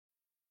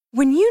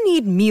When you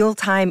need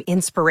mealtime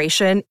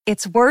inspiration,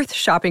 it's worth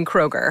shopping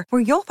Kroger,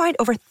 where you'll find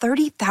over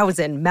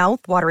 30,000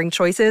 mouth-watering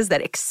choices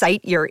that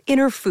excite your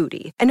inner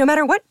foodie. And no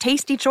matter what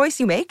tasty choice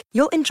you make,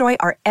 you'll enjoy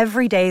our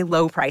everyday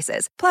low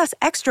prices, plus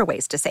extra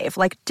ways to save,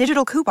 like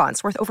digital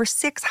coupons worth over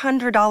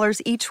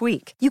 $600 each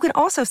week. You can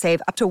also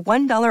save up to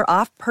 $1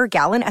 off per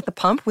gallon at the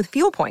pump with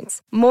fuel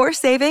points. More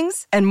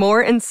savings and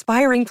more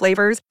inspiring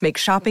flavors make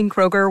shopping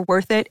Kroger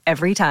worth it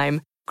every time.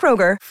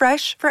 Kroger,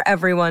 fresh for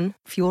everyone.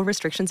 Fuel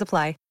restrictions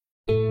apply.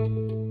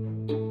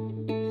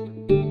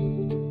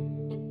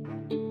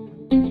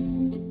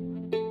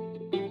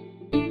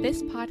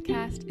 This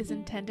podcast is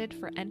intended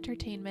for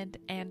entertainment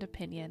and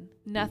opinion.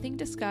 Nothing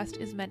discussed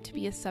is meant to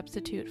be a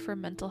substitute for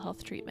mental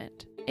health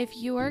treatment. If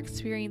you are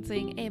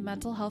experiencing a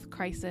mental health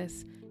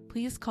crisis,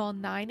 please call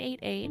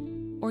 988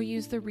 or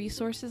use the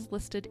resources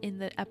listed in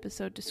the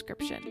episode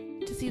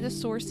description. To see the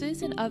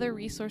sources and other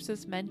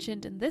resources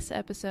mentioned in this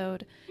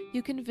episode,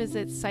 you can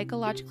visit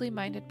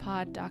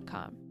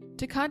psychologicallymindedpod.com.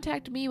 To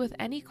contact me with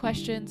any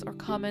questions or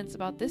comments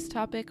about this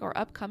topic or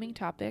upcoming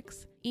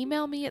topics,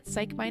 email me at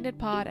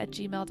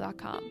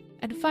psychmindedpod@gmail.com.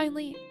 And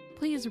finally,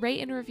 please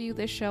rate and review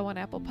this show on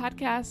Apple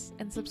Podcasts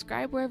and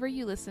subscribe wherever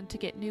you listen to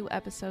get new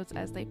episodes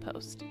as they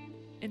post.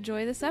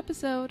 Enjoy this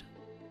episode!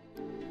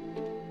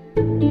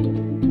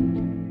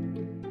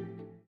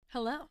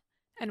 Hello,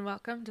 and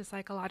welcome to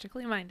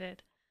Psychologically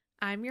Minded.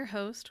 I'm your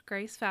host,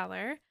 Grace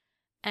Fowler,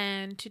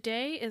 and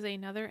today is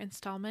another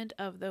installment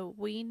of the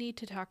We Need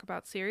to Talk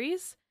About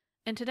series.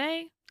 And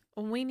today,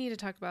 we need to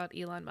talk about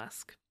Elon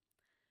Musk.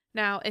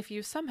 Now, if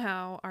you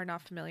somehow are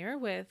not familiar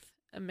with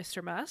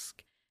Mr.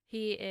 Musk,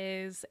 he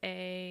is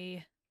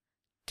a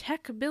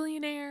tech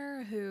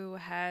billionaire who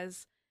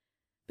has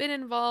been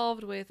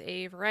involved with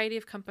a variety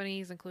of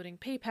companies, including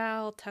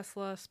PayPal,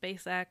 Tesla,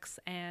 SpaceX,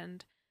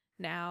 and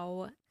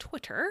now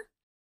Twitter.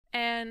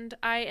 And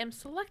I am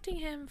selecting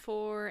him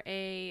for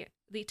the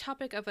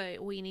topic of a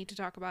We Need to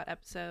Talk About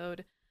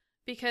episode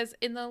because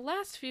in the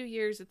last few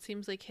years, it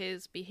seems like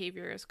his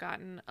behavior has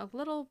gotten a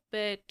little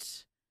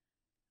bit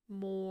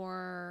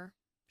more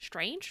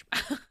strange,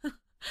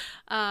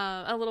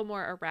 a little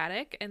more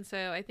erratic. And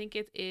so I think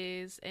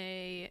he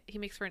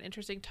makes for an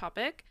interesting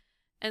topic.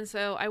 And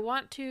so I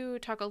want to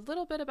talk a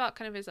little bit about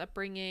kind of his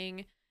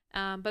upbringing,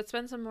 but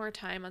spend some more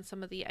time on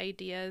some of the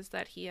ideas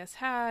that he has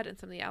had and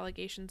some of the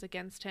allegations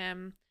against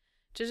him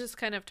to just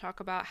kind of talk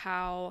about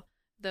how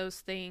those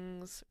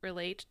things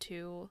relate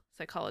to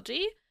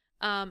psychology.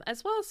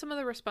 As well as some of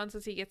the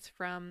responses he gets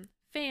from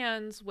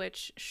fans,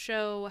 which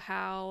show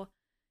how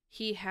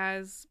he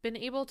has been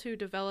able to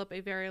develop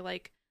a very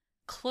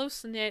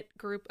close-knit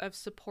group of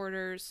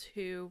supporters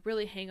who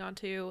really hang on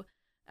to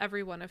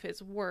every one of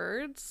his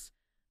words,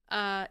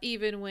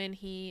 even when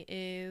he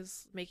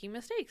is making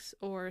mistakes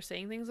or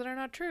saying things that are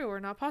not true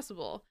or not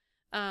possible.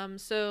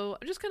 So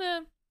I'm just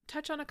gonna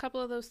touch on a couple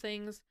of those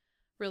things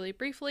really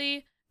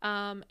briefly.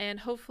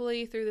 And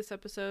hopefully through this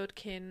episode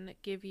can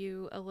give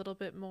you a little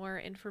bit more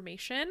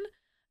information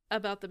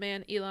about the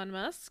man Elon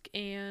Musk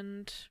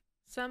and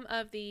some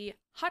of the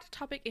hot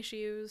topic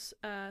issues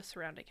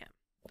surrounding him.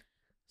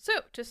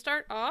 So to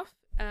start off,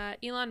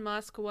 Elon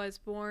Musk was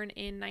born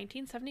in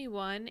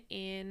 1971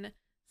 in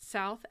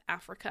South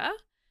Africa.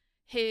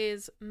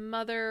 His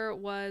mother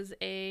was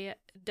a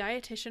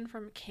dietitian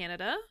from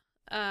Canada,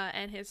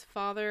 and his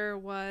father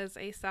was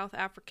a South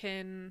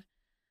African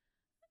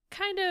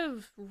kind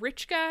of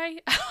rich guy.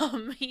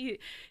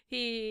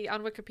 He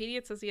on Wikipedia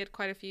it says he had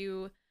quite a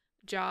few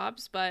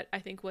jobs, but I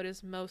think what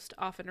is most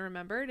often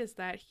remembered is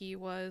that he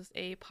was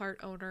a part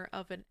owner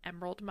of an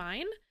emerald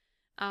mine.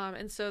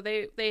 And so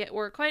they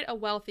were quite a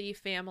wealthy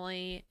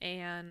family,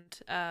 and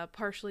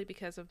partially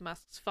because of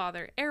Musk's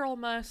father, Errol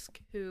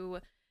Musk, who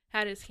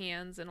had his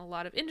hands in a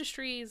lot of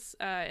industries,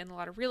 in a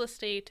lot of real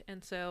estate,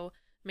 and so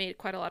made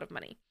quite a lot of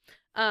money.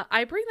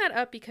 I bring that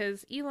up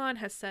because Elon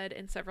has said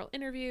in several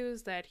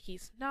interviews that he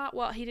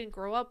didn't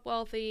grow up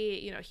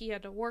wealthy, he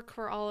had to work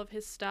for all of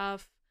his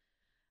stuff.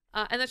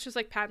 And that's just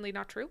patently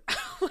not true.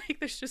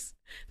 There's just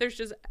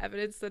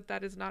evidence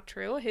that is not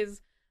true.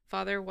 His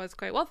father was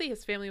quite wealthy.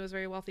 His family was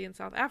very wealthy in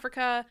South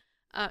Africa.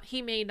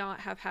 He may not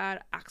have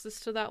had access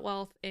to that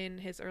wealth in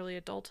his early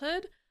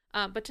adulthood.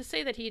 But to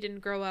say that he didn't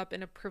grow up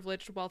in a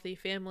privileged, wealthy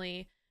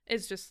family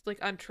is just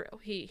untrue.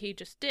 He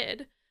just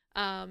did.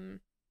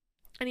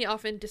 And he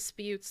often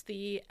disputes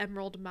the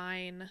emerald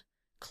mine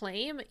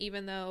claim,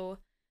 even though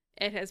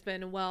it has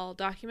been well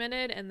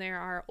documented. And there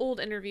are old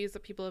interviews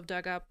that people have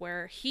dug up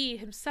where he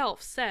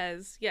himself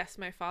says, yes,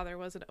 my father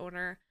was an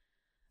owner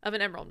of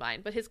an emerald mine.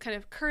 But his kind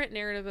of current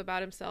narrative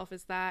about himself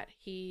is that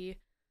he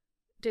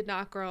did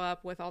not grow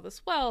up with all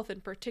this wealth,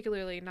 and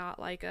particularly not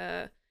like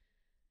a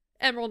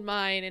emerald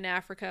mine in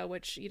Africa,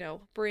 which,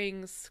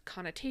 brings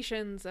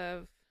connotations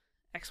of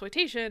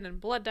exploitation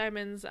and blood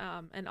diamonds,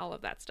 and all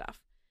of that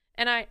stuff.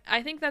 And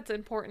I think that's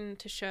important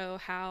to show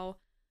how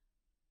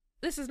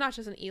this is not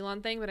just an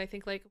Elon thing, but I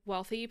think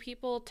wealthy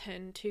people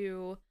tend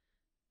to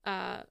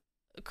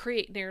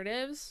create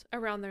narratives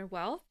around their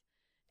wealth.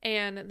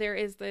 And there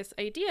is this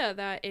idea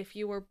that if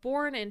you were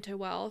born into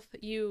wealth,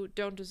 you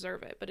don't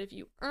deserve it. But if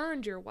you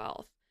earned your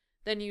wealth,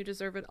 then you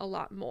deserve it a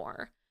lot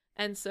more.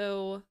 And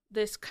so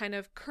this kind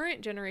of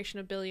current generation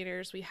of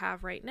billionaires we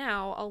have right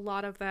now, a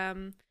lot of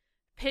them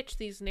pitch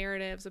these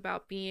narratives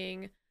about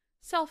being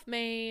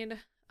self-made,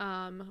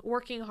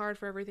 working hard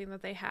for everything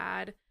that they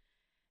had.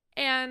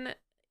 And,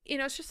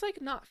 it's just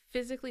like not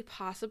physically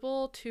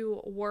possible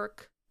to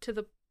work to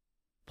the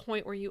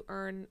point where you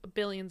earn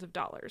billions of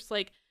dollars.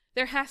 Like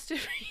there has to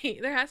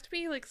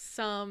be like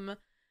some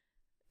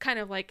kind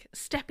of like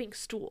stepping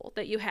stool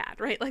that you had,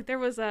 right? Like there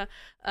was a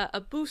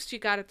boost you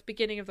got at the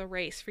beginning of the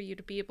race for you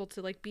to be able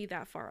to like be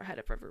that far ahead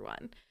of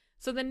everyone.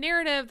 So the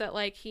narrative that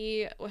like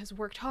he has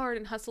worked hard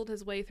and hustled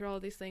his way through all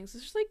of these things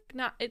is just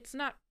like it's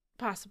not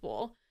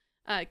possible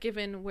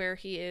given where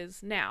he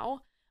is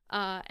now.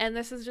 And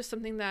this is just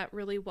something that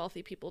really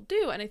wealthy people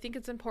do. And I think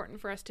it's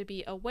important for us to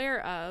be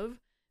aware of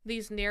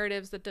these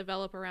narratives that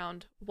develop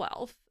around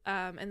wealth.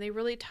 And they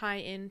really tie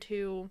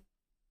into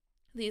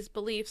these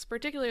beliefs,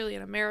 particularly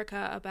in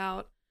America,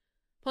 about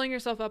pulling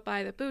yourself up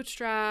by the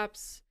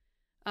bootstraps.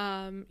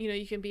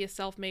 You can be a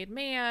self-made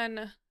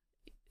man,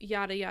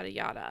 yada, yada,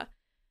 yada.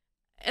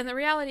 And the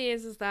reality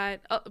is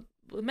that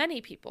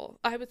many people,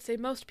 I would say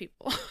most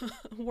people,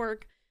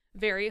 work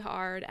very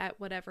hard at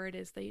whatever it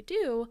is they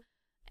do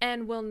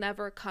and will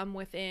never come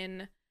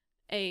within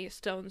a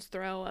stone's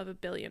throw of $1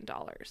 billion.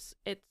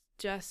 It's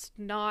just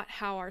not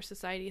how our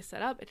society is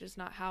set up. It is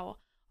not how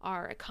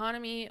our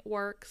economy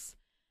works.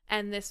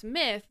 And this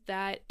myth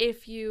that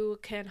if you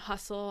can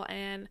hustle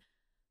and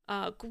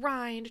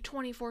grind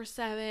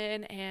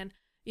 24/7 and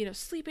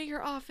sleep at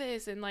your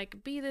office and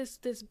like be this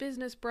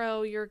business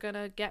bro, you're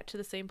gonna get to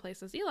the same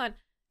place as Elon.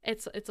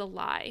 It's a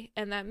lie.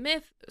 And that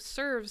myth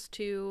serves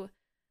to,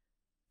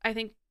 I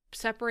think,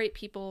 separate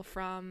people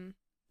from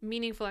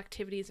meaningful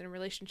activities and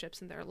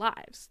relationships in their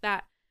lives.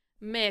 That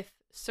myth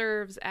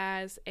serves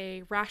as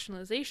a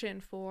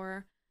rationalization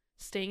for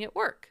staying at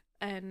work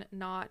and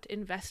not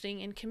investing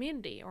in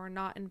community or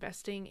not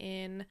investing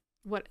in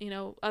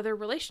other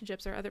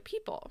relationships or other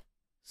people.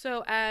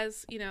 So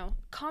as,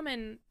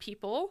 common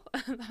people,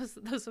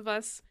 those of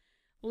us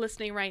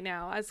listening right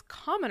now, as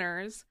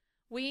commoners,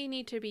 we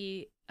need to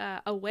be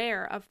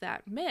aware of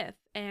that myth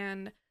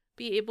and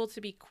be able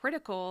to be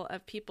critical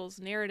of people's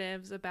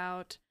narratives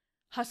about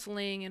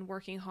hustling and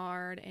working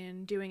hard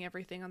and doing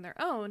everything on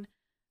their own,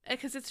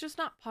 because it's just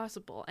not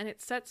possible. And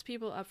it sets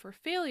people up for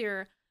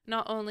failure,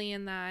 not only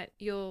in that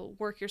you'll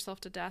work yourself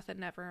to death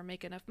and never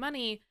make enough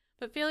money,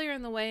 but failure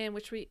in the way in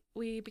which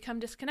we become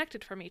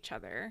disconnected from each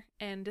other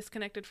and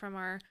disconnected from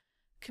our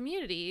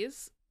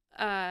communities,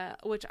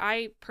 which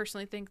I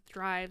personally think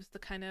drives the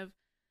kind of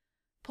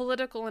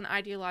political and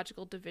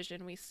ideological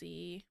division we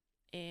see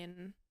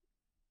in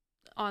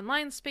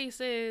online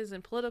spaces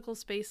and political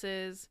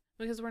spaces,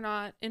 because we're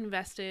not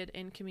invested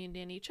in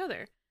community and each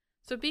other.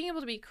 So being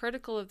able to be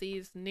critical of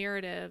these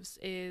narratives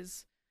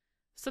is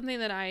something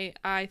that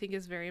I think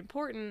is very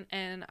important,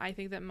 and I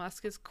think that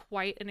Musk is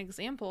quite an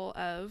example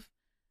of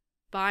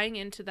buying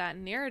into that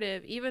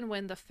narrative even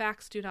when the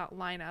facts do not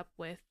line up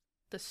with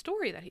the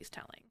story that he's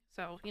telling.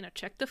 So,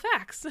 check the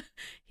facts.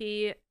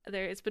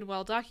 It's been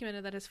well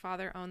documented that his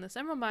father owned this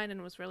emerald mine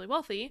and was really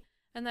wealthy,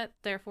 and that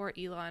therefore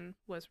Elon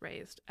was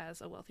raised as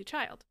a wealthy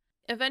child.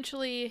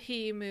 Eventually,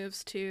 he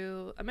moves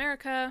to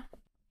America.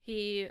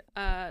 He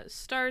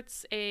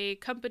starts a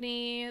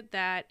company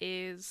that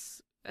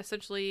is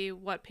essentially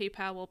what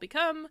PayPal will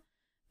become.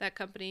 That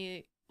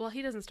company, well,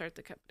 he doesn't start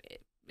the company.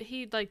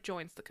 He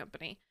joins the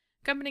company.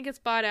 Company gets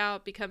bought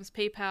out, becomes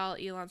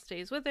PayPal. Elon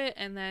stays with it,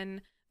 and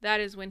then that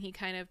is when he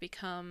kind of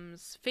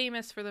becomes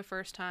famous for the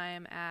first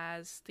time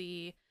as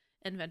the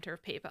inventor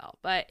of PayPal.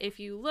 But if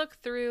you look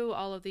through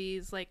all of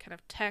these kind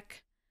of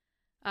tech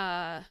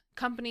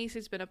companies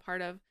he's been a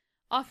part of,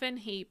 often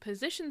he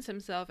positions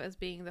himself as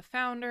being the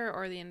founder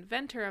or the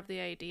inventor of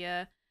the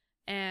idea,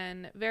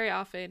 and very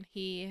often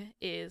he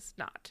is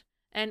not.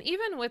 And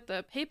even with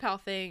the PayPal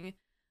thing,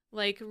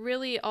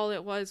 really all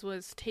it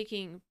was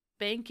taking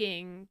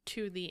banking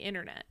to the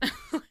internet,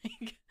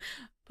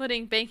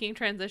 putting banking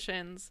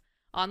transitions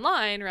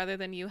online rather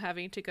than you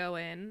having to go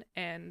in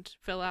and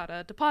fill out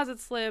a deposit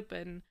slip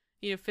and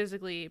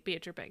physically be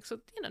at your bank. So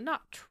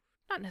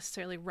not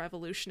necessarily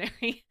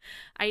revolutionary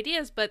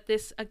ideas, but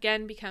this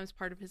again becomes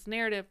part of his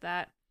narrative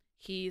that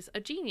he's a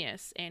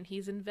genius and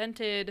he's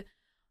invented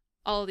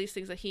all of these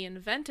things. That he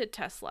invented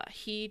Tesla.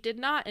 He did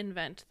not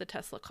invent the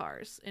Tesla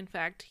cars. In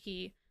fact,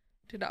 he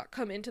did not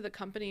come into the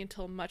company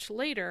until much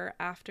later,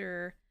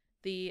 after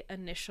the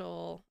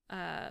initial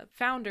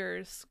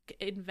founders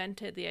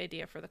invented the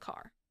idea for the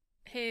car.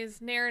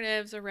 His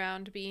narratives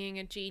around being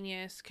a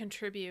genius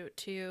contribute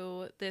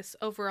to this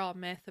overall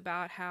myth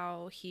about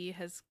how he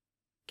has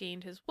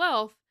gained his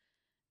wealth,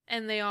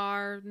 and they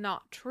are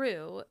not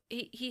true.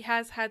 He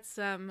has had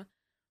some,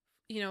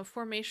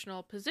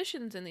 formational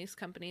positions in these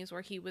companies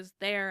where he was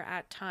there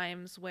at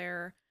times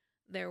where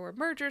there were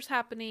mergers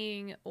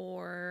happening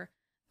or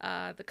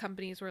the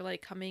companies were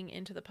coming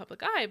into the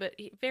public eye, but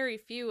very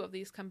few of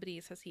these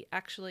companies has he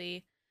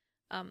actually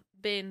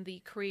been the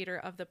creator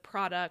of the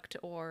product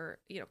or,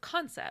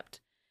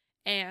 concept.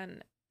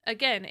 And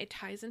again, it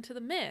ties into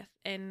the myth,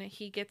 and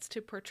he gets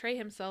to portray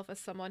himself as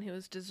someone who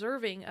is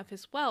deserving of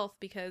his wealth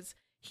because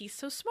he's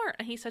so smart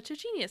and he's such a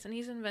genius and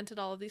he's invented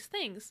all of these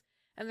things.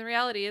 And the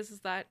reality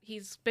is that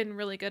he's been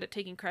really good at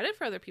taking credit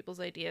for other people's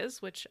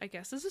ideas, which I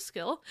guess is a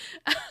skill.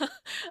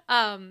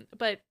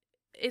 But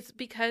it's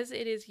because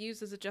it is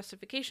used as a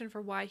justification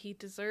for why he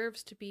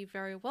deserves to be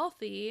very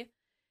wealthy.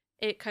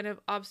 It kind of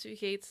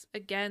obfuscates,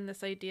 again,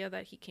 this idea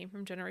that he came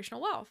from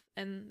generational wealth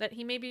and that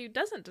he maybe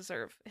doesn't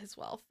deserve his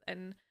wealth.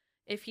 And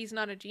if he's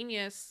not a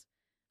genius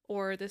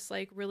or this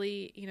like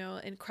really,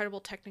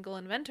 incredible technical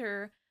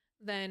inventor,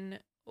 then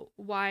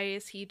why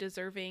is he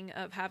deserving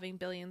of having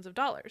billions of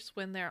dollars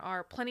when there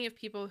are plenty of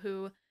people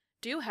who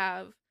do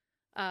have,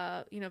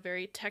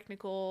 very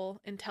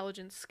technical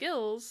intelligence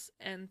skills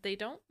and they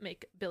don't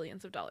make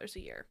billions of dollars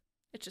a year?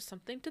 It's just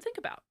something to think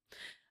about.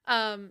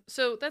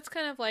 So that's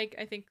kind of like,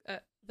 I think,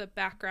 the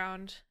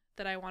background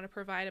that I want to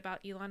provide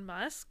about Elon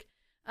Musk.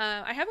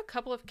 I have a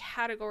couple of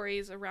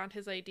categories around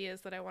his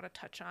ideas that I want to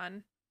touch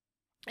on.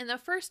 And the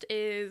first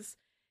is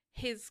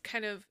his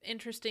kind of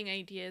interesting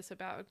ideas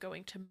about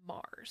going to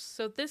Mars.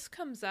 So this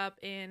comes up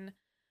in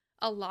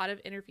a lot of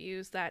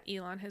interviews that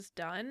Elon has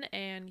done,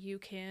 and you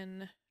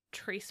can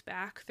trace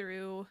back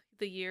through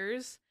the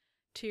years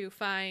to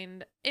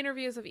find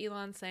interviews of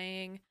Elon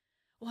saying,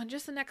 well, in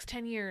just the next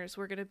 10 years,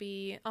 we're going to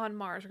be on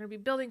Mars. We're going to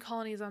be building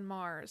colonies on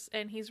Mars.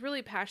 And he's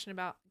really passionate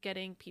about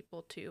getting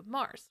people to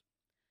Mars.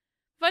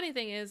 Funny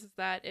thing is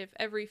that if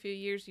every few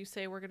years you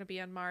say we're going to be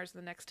on Mars in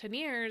the next 10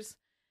 years,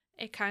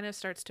 it kind of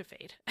starts to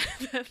fade.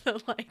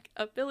 The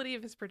ability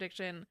of his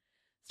prediction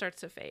starts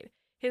to fade.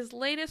 His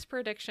latest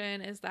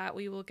prediction is that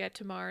we will get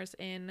to Mars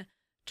in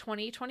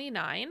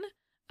 2029,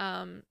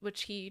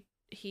 which he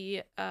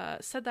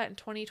said that in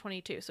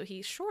 2022. So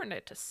he shortened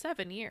it to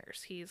 7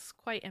 years. He's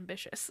quite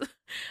ambitious.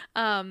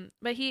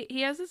 But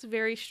he has this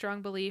very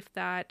strong belief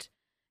that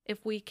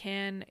if we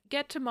can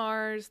get to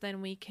Mars,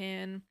 then we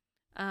can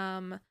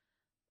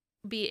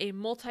be a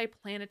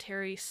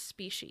multiplanetary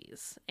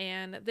species.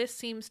 And this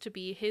seems to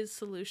be his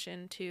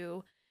solution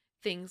to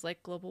things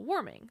like global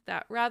warming,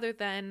 that rather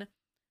than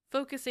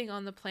focusing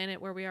on the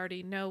planet where we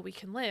already know we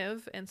can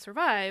live and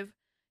survive,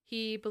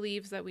 he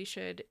believes that we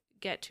should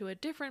get to a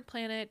different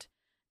planet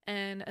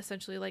and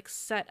essentially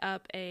set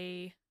up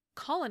a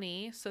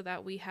colony so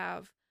that we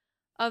have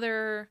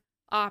other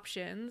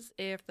options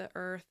if the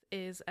Earth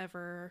is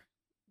ever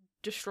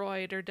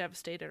destroyed or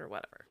devastated or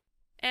whatever.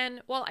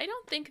 And while I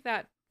don't think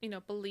that,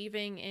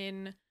 believing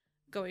in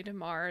going to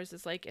Mars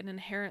is an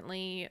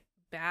inherently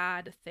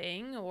bad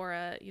thing or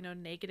a,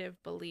 negative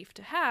belief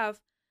to have,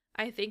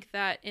 I think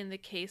that in the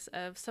case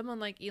of someone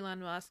like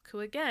Elon Musk, who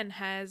again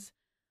has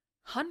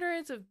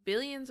hundreds of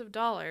billions of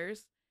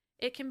dollars,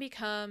 it can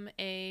become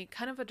a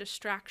kind of a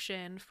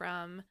distraction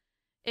from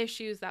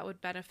issues that would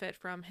benefit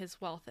from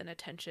his wealth and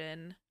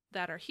attention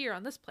that are here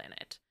on this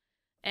planet.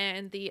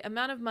 And the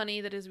amount of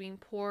money that is being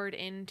poured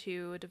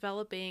into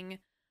developing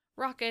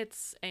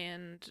rockets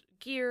and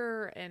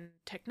gear and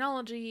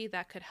technology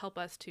that could help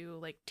us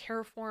to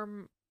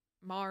terraform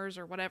Mars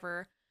or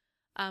whatever,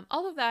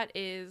 all of that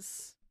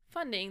is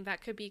funding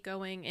that could be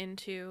going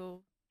into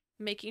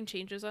making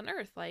changes on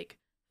Earth, like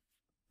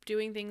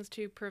doing things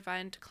to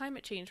prevent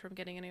climate change from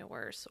getting any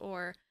worse,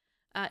 or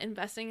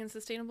investing in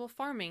sustainable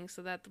farming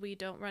so that we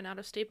don't run out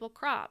of staple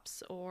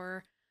crops,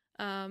 or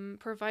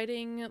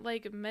providing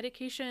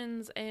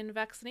medications and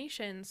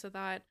vaccinations so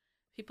that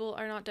people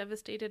are not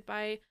devastated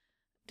by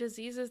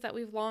diseases that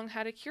we've long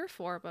had a cure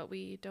for, but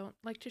we don't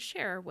like to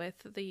share with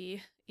the,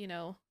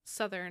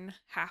 southern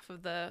half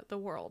of the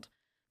world.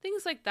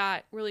 Things like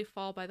that really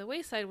fall by the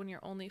wayside when you're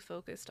only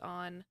focused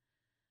on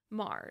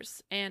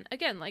Mars. And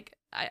again,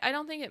 I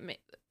don't think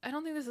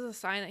this is a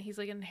sign that he's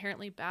an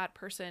inherently bad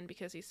person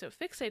because he's so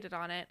fixated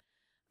on it.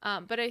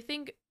 But I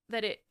think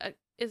that it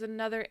is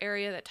another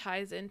area that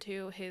ties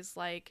into his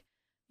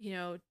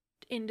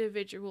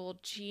individual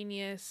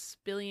genius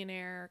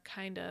billionaire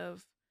kind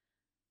of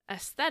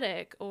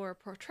aesthetic or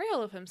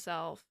portrayal of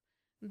himself,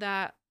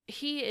 that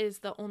he is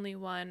the only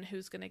one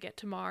who's going to get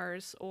to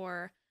Mars,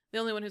 or the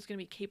only one who's going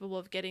to be capable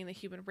of getting the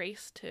human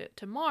race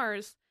to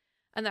Mars.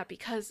 And that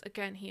because,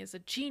 again, he is a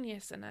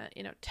genius and a,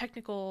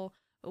 technical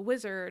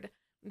wizard,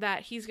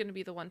 that he's going to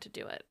be the one to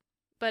do it.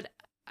 But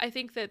I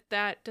think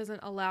that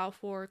doesn't allow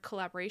for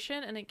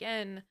collaboration. And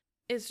again,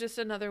 is just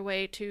another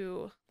way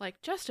to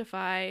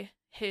justify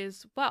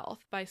his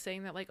wealth by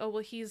saying that oh,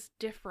 well, he's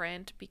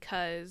different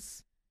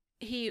because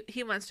he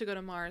wants to go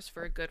to Mars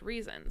for good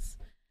reasons.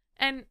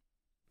 And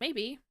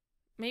maybe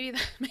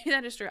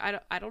that is true.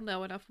 I don't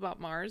know enough about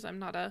Mars. I'm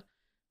not a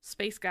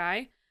space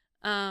guy.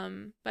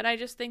 But I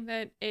just think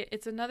that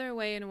it's another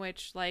way in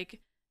which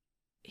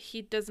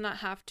he does not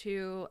have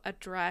to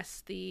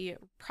address the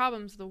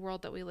problems of the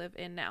world that we live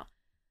in now.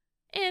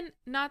 And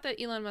not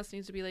that Elon Musk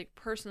needs to be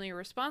personally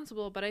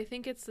responsible, but I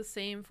think it's the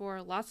same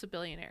for lots of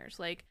billionaires.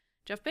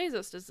 Jeff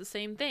Bezos does the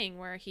same thing,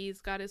 where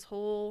he's got his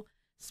whole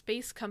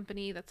space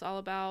company that's all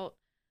about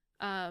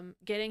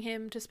getting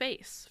him to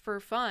space for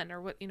fun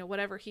or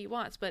whatever he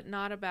wants, but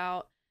not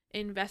about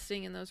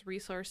investing in those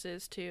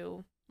resources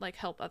to like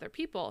help other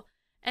people.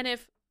 And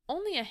if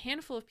only a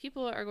handful of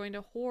people are going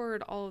to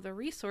hoard all of the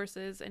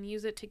resources and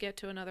use it to get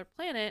to another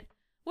planet,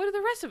 what are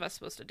the rest of us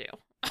supposed to do?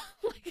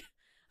 Like,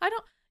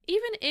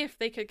 even if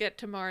they could get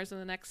to Mars in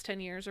the next 10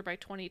 years or by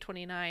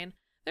 2029,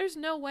 there's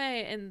no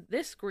way in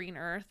this green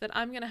Earth that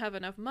I'm going to have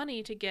enough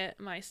money to get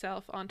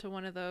myself onto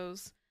one of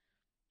those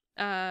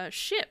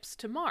ships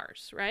to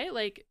Mars, right?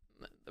 Like,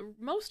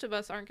 most of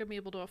us aren't going to be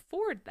able to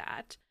afford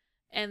that.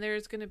 And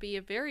there's going to be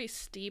a very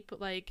steep,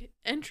 like,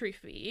 entry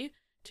fee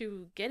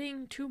to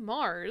getting to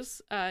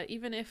Mars,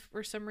 even if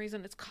for some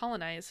reason it's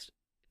colonized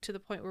to the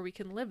point where we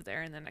can live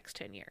there in the next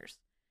 10 years.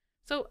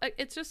 So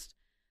it's just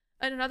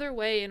another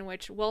way in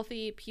which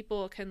wealthy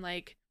people can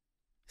like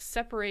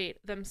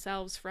separate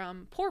themselves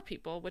from poor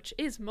people, which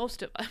is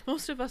most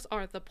of us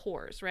are the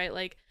poors, right?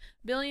 Like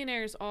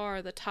billionaires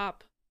are the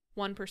top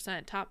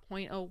 1%, top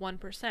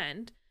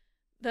 0.01%.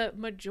 The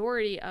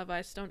majority of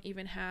us don't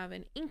even have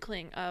an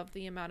inkling of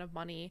the amount of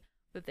money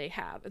that they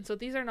have. And so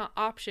these are not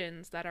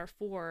options that are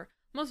for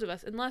most of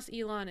us, unless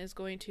Elon is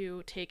going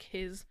to take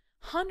his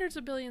hundreds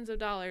of billions of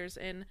dollars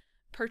and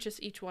purchase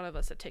each one of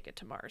us a ticket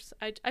to Mars.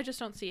 I just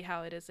don't see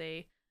how it is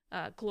a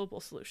global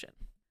solution.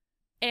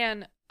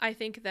 And I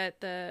think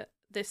that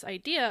this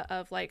idea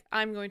of like,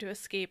 I'm going to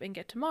escape and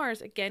get to Mars,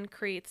 again,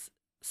 creates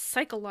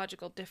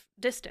psychological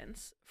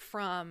distance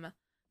from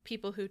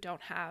people who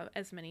don't have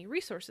as many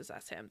resources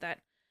as him, that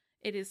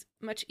it is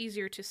much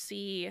easier to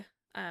see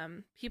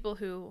people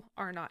who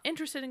are not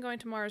interested in going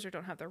to Mars or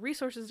don't have the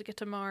resources to get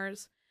to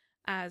Mars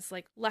as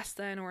like less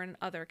than or in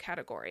other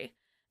category.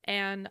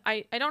 And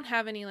I don't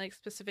have any like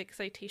specific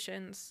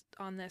citations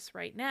on this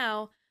right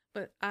now,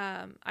 but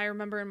I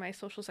remember in my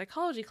social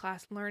psychology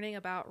class learning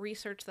about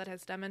research that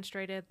has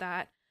demonstrated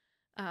that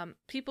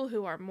people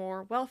who are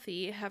more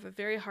wealthy have a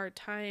very hard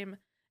time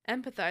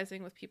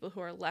empathizing with people who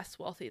are less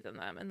wealthy than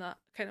them. And the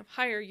kind of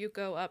higher you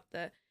go up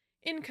the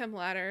income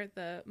ladder,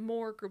 the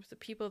more groups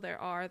of people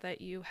there are that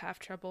you have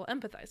trouble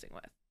empathizing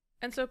with.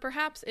 And so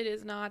perhaps it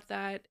is not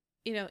that,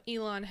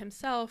 Elon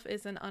himself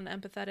is an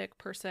unempathetic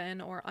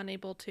person or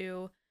unable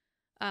to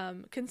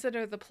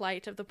consider the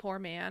plight of the poor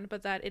man,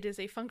 but that it is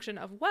a function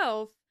of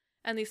wealth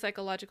and the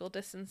psychological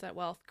distance that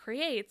wealth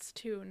creates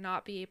to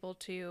not be able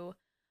to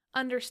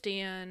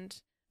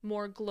understand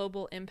more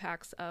global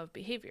impacts of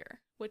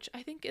behavior, which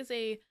I think is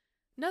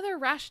another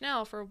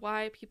rationale for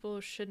why people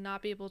should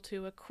not be able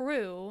to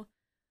accrue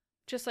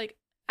just like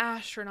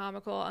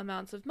astronomical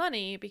amounts of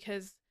money,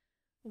 because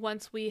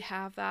once we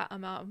have that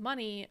amount of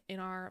money in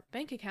our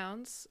bank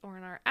accounts or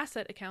in our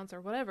asset accounts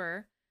or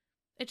whatever,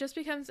 it just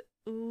becomes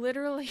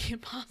literally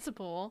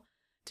impossible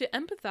to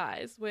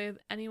empathize with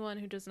anyone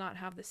who does not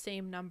have the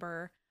same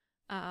number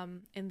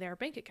in their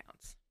bank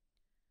accounts.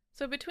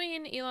 So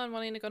between Elon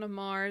wanting to go to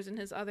Mars and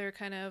his other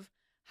kind of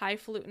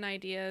highfalutin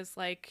ideas,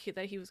 like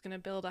that he was going to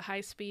build a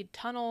high-speed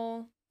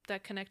tunnel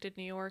that connected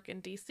New York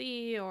and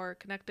DC or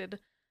connected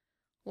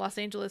Los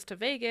Angeles to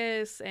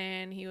Vegas,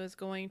 and he was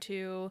going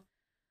to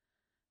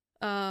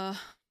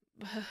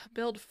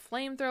build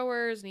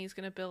flamethrowers, and he's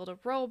going to build a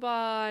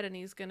robot, and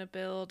he's going to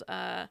build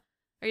or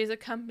he has a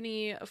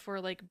company for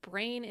like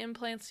brain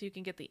implants so you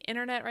can get the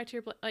internet right to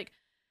your like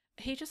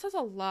he just has a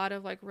lot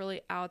of like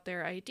really out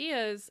there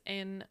ideas.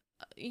 And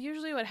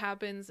usually what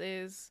happens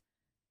is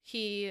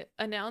he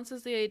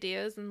announces the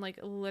ideas and like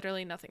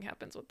literally nothing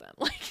happens with them.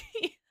 Like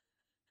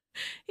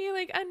he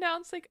like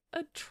announced like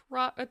a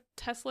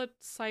Tesla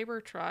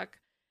Cybertruck,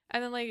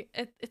 and then like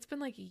it's been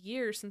like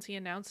years since he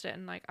announced it,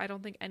 and like I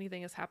don't think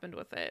anything has happened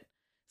with it.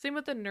 Same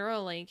with the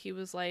Neuralink. He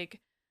was like,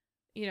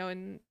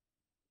 in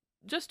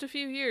just a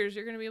few years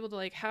you're going to be able to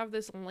like have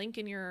this link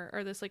in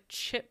this like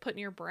chip put in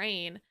your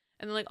brain.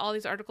 And then like all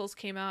these articles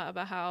came out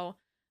about how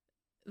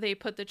they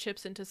put the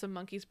chips into some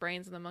monkeys'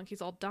 brains and the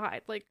monkeys all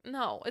died. Like,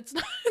 no, it's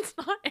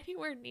not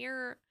anywhere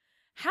near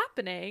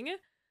happening.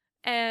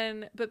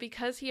 But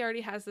because he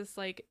already has this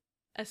like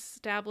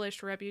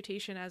established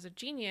reputation as a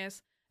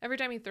genius, every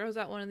time he throws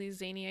out one of these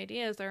zany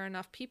ideas, there are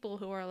enough people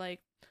who are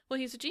like, well,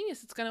 he's a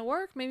genius, it's going to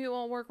work. Maybe it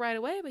won't work right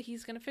away, but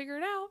he's going to figure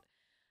it out.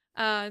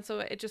 And so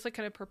it just like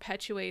kind of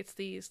perpetuates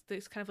these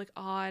kind of like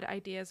odd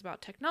ideas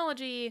about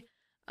technology.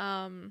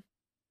 And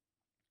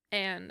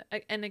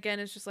again,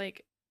 it's just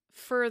like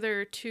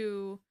further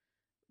to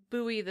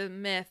buoy the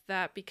myth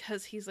that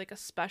because he's like a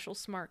special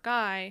smart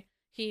guy,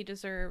 he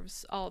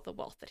deserves all of the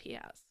wealth that he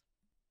has.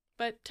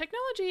 But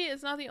technology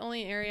is not the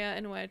only area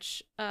in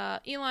which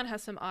Elon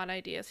has some odd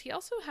ideas. He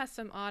also has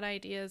some odd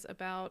ideas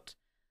about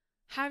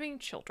having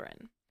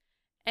children.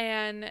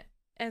 And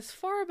as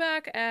far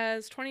back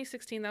as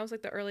 2016, that was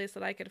like the earliest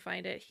that I could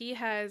find it, he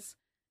has,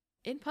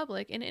 in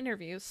public, in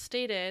interviews,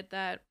 stated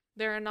that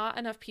there are not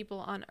enough people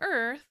on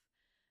Earth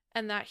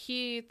and that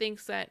he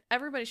thinks that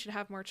everybody should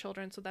have more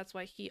children. So that's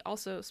why he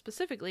also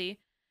specifically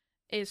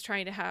is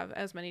trying to have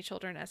as many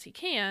children as he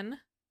can,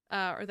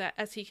 or that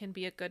as he can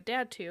be a good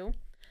dad to,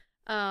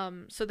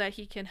 so that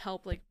he can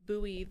help like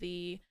buoy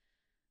the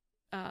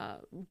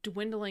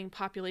dwindling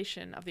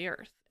population of the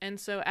earth. And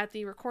so at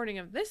the recording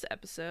of this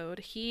episode,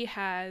 he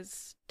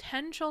has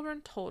 10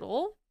 children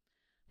total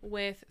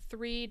with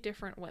 3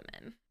 different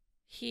women.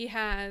 He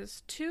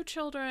has 2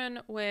 children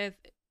with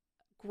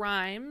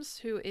Grimes,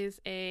 who is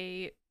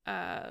a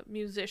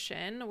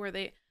musician,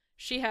 where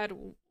she had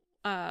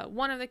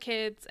one of the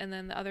kids, and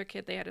then the other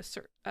kid, they had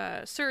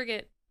a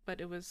surrogate, but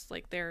it was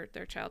like their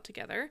child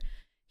together.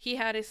 He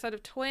had a set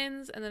of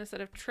twins and then a set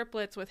of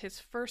triplets with his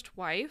first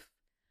wife.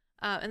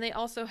 And they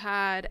also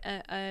had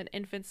an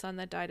infant son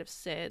that died of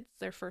SIDS.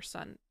 Their first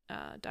son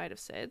died of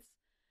SIDS.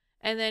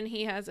 And then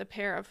he has a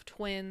pair of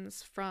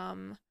twins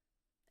from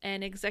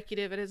an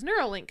executive at his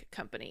Neuralink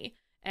company.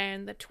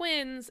 And the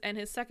twins and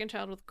his second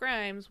child with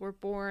Grimes were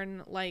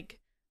born, like,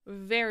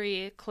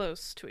 very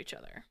close to each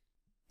other.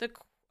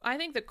 I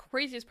think the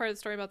craziest part of the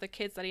story about the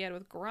kids that he had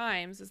with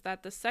Grimes is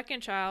that the second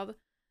child,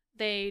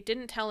 they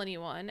didn't tell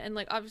anyone. And,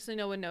 like, obviously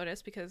no one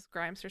noticed because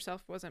Grimes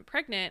herself wasn't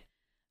pregnant.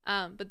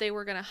 But they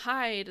were going to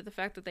hide the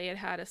fact that they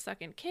had a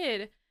second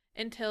kid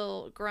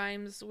until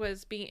Grimes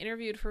was being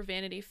interviewed for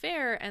Vanity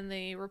Fair, and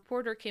the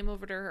reporter came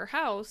over to her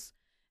house,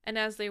 and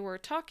as they were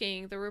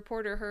talking, the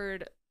reporter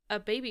heard a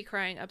baby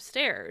crying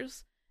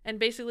upstairs, and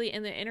basically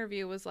in the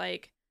interview was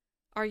like,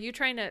 are you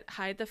trying to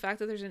hide the fact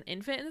that there's an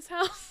infant in this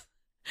house?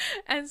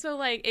 And so,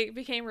 like, it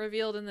became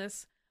revealed in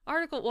this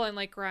article, well, and,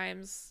 like,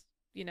 Grimes,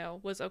 you know,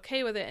 was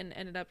okay with it and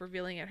ended up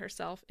revealing it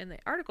herself in the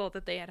article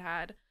that they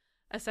had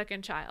a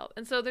second child.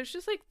 And so there's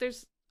just, like,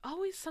 there's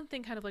always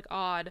something kind of, like,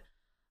 odd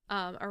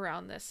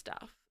around this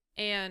stuff.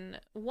 And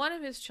one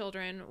of his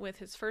children with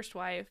his first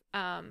wife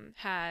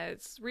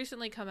has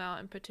recently come out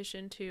and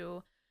petitioned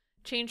to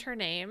change her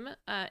name,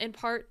 in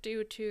part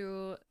due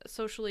to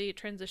socially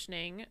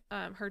transitioning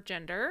her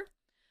gender,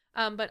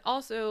 but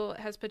also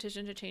has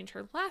petitioned to change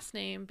her last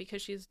name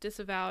because she's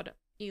disavowed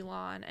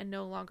Elon and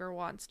no longer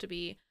wants to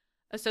be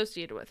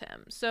associated with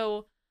him.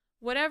 So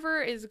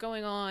whatever is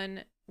going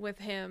on with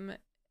him,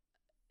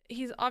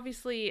 he's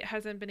obviously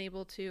hasn't been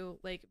able to,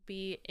 like,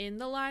 be in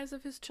the lives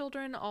of his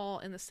children all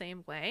in the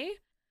same way.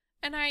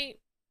 And I,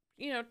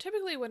 you know,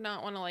 typically would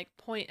not want to, like,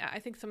 point at, I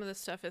think some of this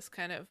stuff is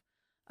kind of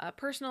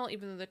personal,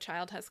 even though the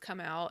child has come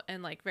out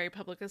and, like, very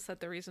publicly said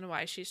the reason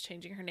why she's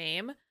changing her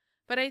name.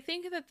 But I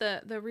think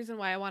that the reason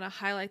why I want to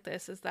highlight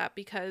this is that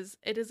because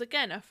it is,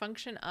 again, a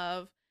function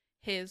of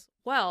his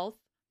wealth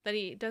that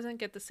he doesn't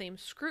get the same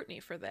scrutiny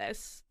for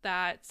this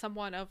that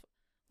someone of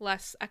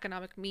less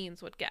economic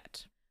means would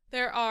get.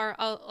 There are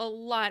a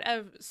lot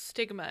of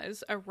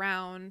stigmas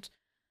around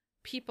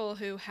people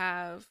who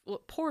have,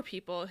 well, poor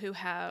people who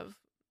have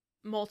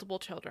multiple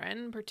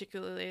children,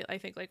 particularly, I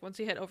think, like, once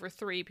you hit over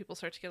 3, people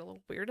start to get a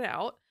little weirded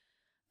out.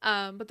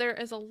 But there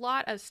is a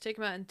lot of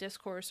stigma and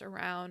discourse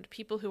around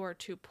people who are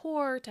too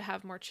poor to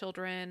have more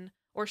children,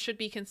 or should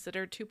be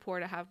considered too poor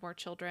to have more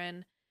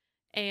children.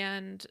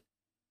 And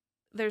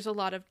there's a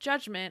lot of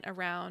judgment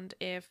around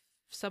if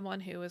someone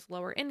who is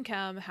lower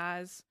income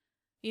has,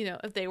 you know,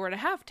 if they were to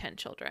have 10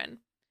 children.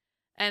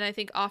 And I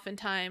think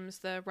oftentimes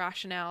the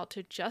rationale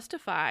to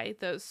justify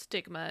those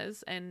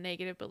stigmas and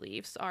negative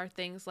beliefs are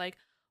things like,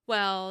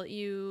 well,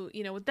 you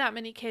know, with that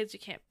many kids, you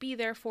can't be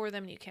there for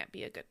them, and you can't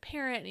be a good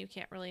parent, and you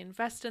can't really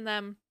invest in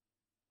them.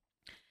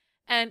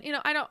 And, you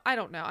know, I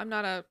don't know. I'm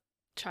not a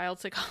child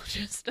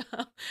psychologist.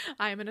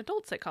 I am an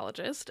adult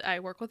psychologist. I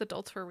work with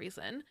adults for a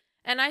reason.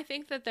 And I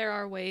think that there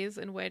are ways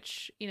in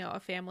which, you know, a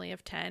family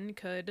of 10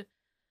 could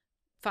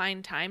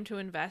find time to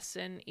invest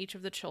in each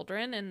of the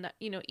children, and,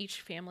 you know,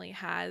 each family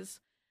has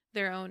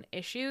their own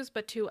issues,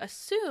 but to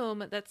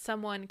assume that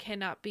someone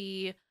cannot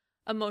be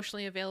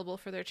emotionally available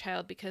for their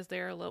child because they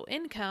are low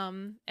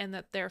income and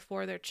that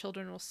therefore their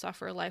children will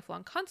suffer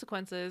lifelong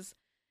consequences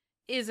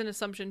is an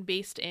assumption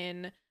based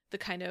in the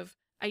kind of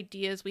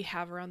ideas we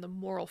have around the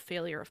moral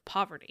failure of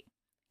poverty.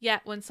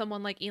 Yet when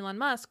someone like Elon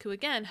Musk, who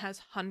again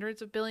has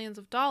hundreds of billions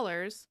of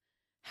dollars,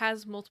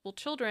 has multiple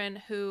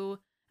children who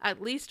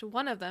at least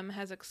one of them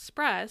has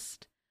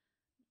expressed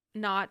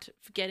not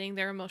getting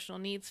their emotional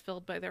needs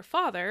filled by their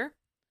father,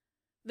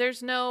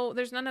 there's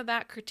none of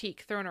that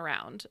critique thrown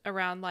around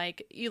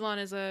like Elon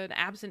is an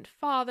absent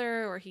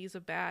father, or he's a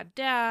bad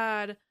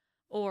dad,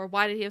 or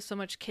why did he have so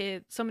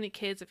many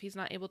kids if he's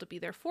not able to be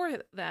there for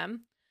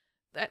them.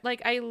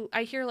 Like,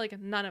 I hear, like,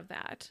 none of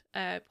that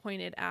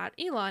pointed at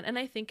Elon, and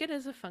I think it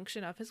is a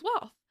function of his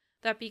wealth,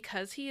 that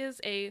because he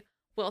is a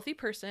wealthy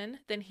person,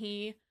 then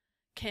he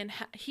can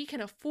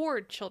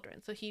afford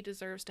children, so he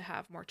deserves to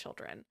have more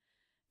children.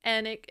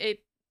 And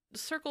it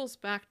circles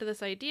back to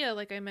this idea,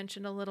 like I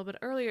mentioned a little bit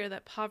earlier,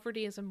 that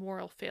poverty is a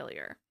moral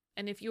failure.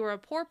 And if you are a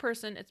poor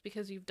person, it's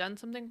because you've done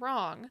something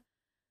wrong.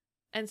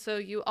 And so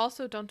you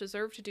also don't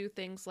deserve to do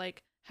things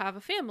like have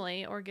a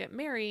family or get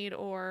married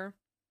or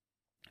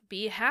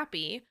be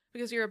happy,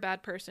 because you're a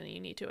bad person and you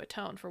need to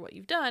atone for what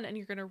you've done, and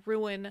you're going to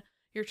ruin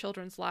your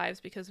children's lives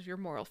because of your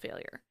moral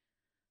failure.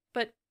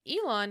 But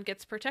Elon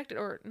gets protected,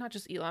 or not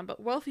just Elon, but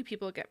wealthy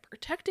people get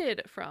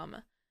protected from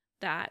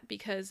that,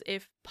 because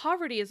if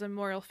poverty is a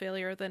moral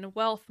failure, then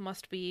wealth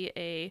must be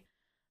a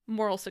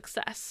moral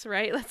success,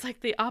 right? That's like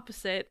the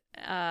opposite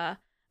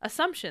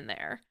assumption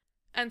there.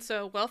 And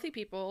so wealthy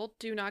people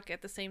do not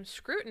get the same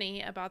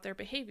scrutiny about their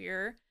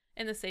behavior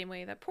in the same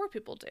way that poor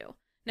people do.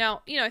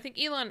 Now, I think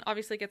Elon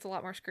obviously gets a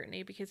lot more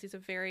scrutiny because he's a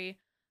very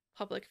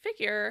public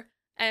figure.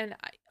 And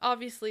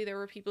obviously there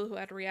were people who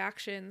had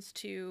reactions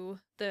to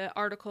the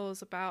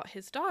articles about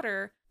his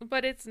daughter,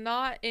 but it's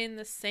not in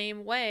the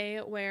same way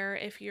where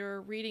if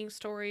you're reading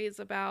stories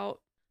about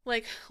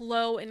like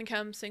low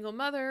income single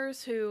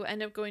mothers who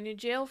end up going to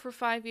jail for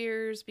 5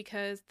 years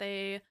because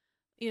they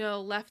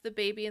left the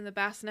baby in the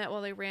bassinet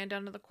while they ran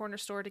down to the corner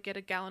store to get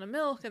a gallon of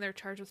milk and they're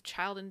charged with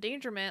child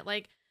endangerment.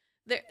 Like,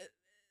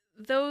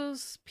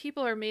 those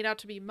people are made out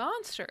to be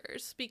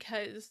monsters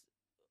because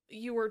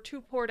you were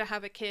too poor to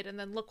have a kid, and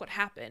then look what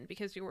happened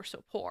because you were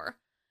so poor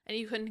and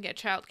you couldn't get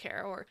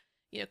childcare, or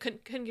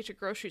couldn't get your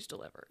groceries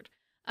delivered.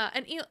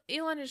 And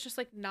Elon is just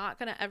like not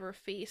gonna ever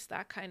face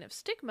that kind of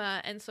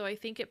stigma, and so I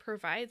think it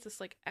provides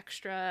this like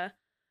extra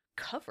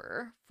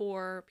cover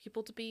for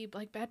people to be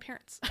like bad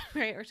parents,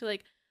 right? Or to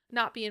like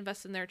not be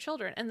invested in their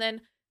children. And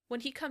then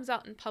when he comes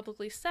out and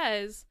publicly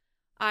says,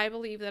 I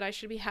believe that I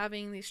should be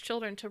having these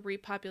children to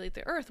repopulate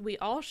the earth, we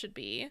all should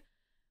be.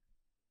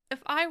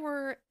 If I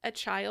were a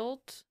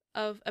child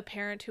of a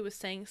parent who was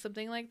saying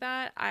something like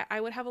that, I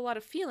would have a lot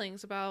of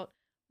feelings about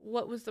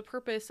what was the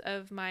purpose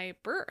of my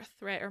birth,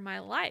 right? Or my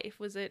life.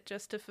 Was it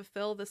just to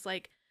fulfill this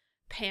like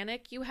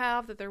panic you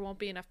have that there won't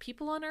be enough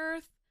people on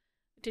earth?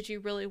 Did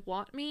you really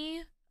want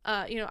me?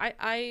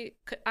 I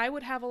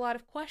would have a lot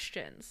of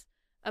questions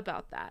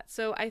about that.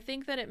 So I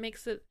think that it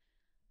makes it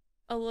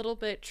a little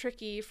bit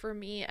tricky for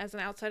me as an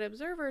outside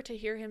observer to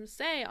hear him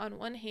say, on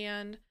one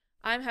hand,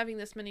 I'm having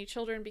this many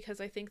children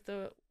because I think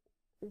the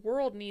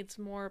world needs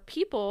more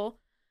people,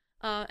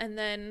 and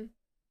then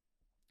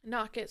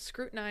not get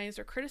scrutinized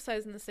or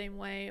criticized in the same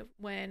way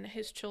when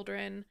his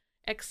children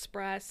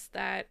express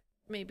that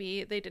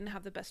maybe they didn't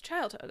have the best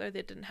childhood or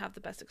they didn't have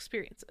the best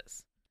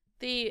experiences.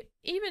 The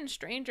even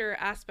stranger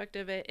aspect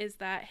of it is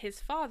that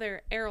his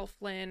father, Errol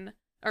Flynn,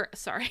 or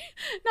sorry,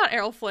 not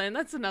Errol Flynn,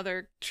 that's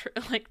another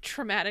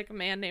traumatic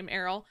man named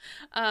Errol,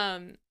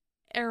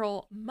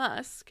 Errol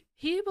Musk,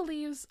 he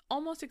believes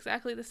almost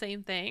exactly the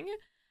same thing.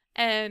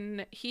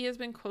 And he has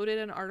been quoted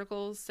in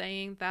articles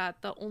saying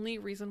that the only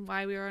reason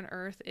why we are on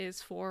Earth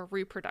is for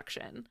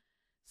reproduction.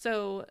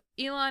 So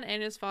Elon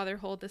and his father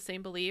hold the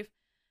same belief.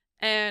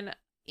 And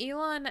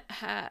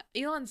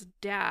Elon's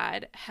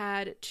dad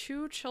had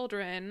 2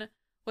 children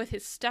with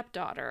his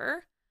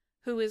stepdaughter,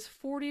 who is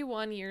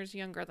 41 years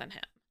younger than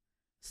him.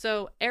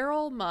 So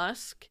Errol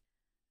Musk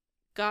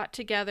got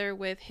together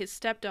with his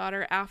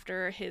stepdaughter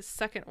after his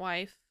second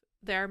wife,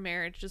 their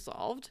marriage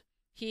dissolved.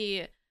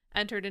 He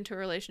entered into a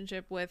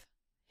relationship with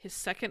his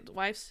second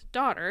wife's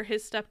daughter,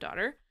 his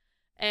stepdaughter,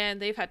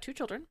 and they've had 2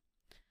 children.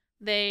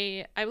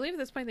 I believe at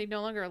this point they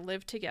no longer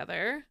live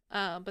together,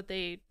 but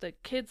the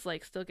kids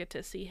like still get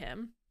to see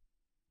him.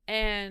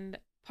 And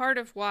part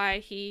of why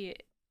he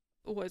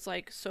was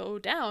like so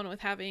down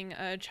with having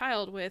a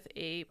child with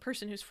a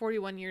person who's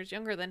 41 years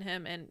younger than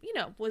him and,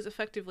 was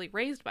effectively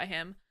raised by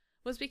him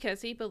was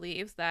because he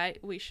believes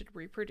that we should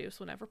reproduce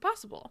whenever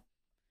possible.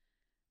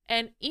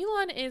 And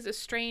Elon is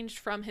estranged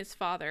from his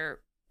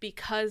father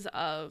because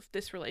of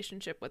this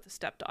relationship with the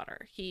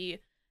stepdaughter. He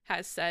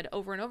has said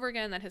over and over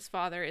again that his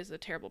father is a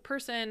terrible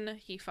person.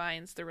 He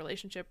finds the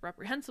relationship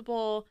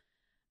reprehensible.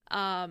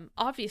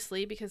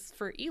 Obviously, because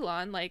for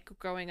Elon, like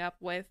growing up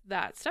with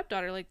that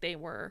stepdaughter, like they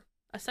were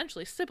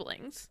essentially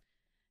siblings.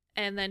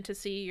 And then to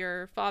see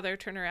your father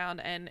turn around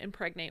and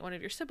impregnate one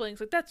of your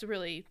siblings, like that's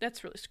really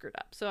screwed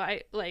up. So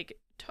I like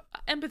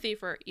empathy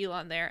for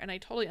Elon there, and I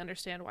totally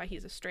understand why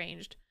he's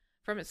estranged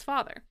from his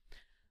father.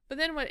 But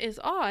then what is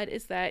odd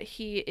is that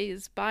he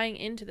is buying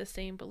into the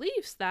same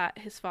beliefs that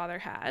his father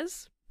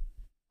has.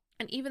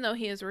 And even though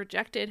he has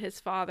rejected his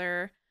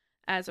father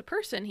as a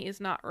person, he has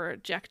not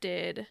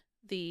rejected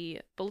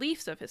the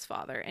beliefs of his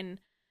father and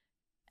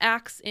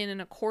acts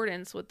in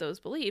accordance with those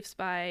beliefs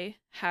by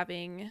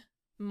having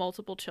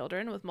multiple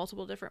children with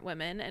multiple different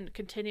women and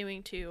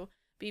continuing to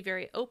be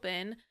very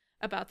open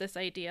about this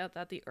idea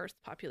that the Earth's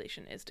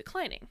population is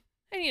declining.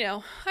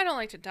 And, I don't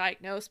like to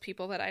diagnose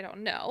people that I don't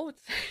know.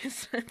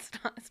 It's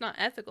not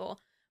ethical.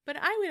 But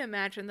I would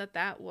imagine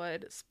that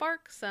would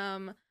spark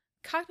some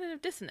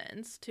cognitive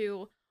dissonance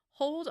to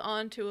hold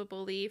on to a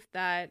belief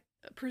that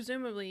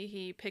presumably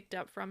he picked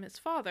up from his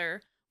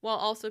father, while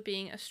also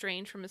being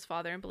estranged from his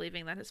father and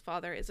believing that his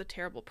father is a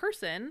terrible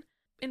person,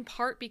 in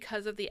part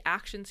because of the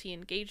actions he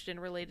engaged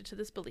in related to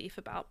this belief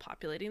about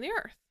populating the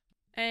Earth.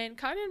 And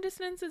cognitive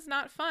dissonance is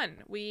not fun.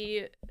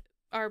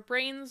 Our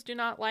brains do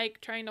not like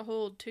trying to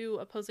hold 2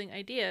 opposing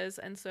ideas,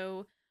 and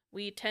so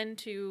we tend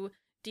to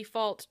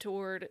default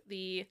toward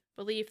the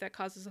belief that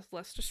causes us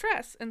less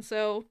distress. And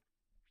so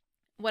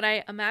what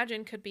I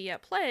imagine could be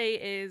at play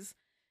is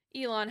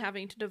Elon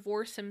having to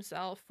divorce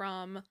himself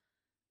from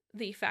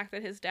the fact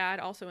that his dad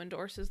also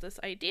endorses this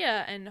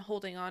idea and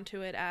holding on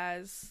to it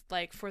as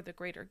like for the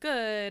greater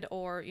good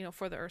or,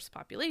 for the Earth's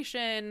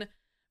population,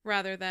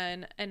 rather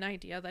than an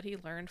idea that he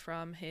learned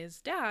from his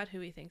dad,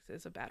 who he thinks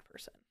is a bad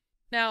person.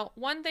 Now,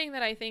 one thing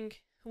that I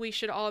think we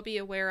should all be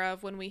aware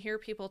of when we hear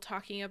people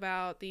talking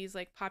about these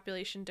like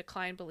population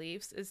decline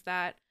beliefs is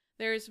that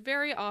there's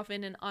very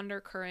often an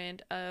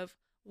undercurrent of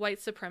white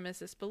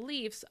supremacist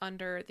beliefs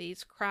under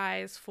these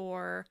cries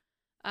for,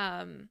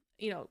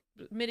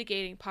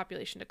 mitigating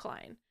population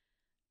decline.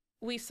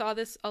 We saw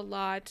this a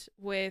lot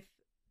with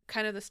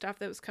kind of the stuff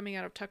that was coming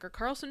out of Tucker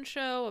Carlson's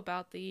show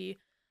about the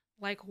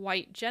like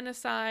white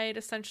genocide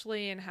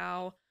essentially, and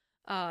how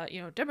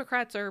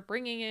Democrats are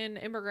bringing in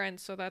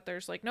immigrants so that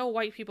there's like no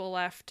white people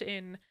left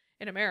in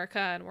America,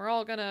 and we're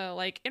all gonna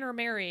like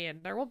intermarry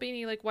and there won't be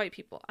any like white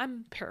people.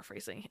 I'm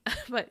paraphrasing,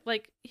 but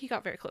like he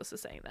got very close to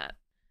saying that.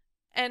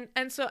 And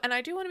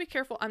I do want to be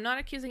careful. I'm not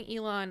accusing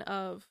Elon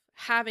of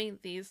having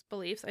these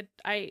beliefs.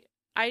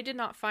 I did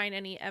not find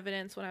any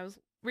evidence when I was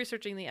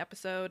researching the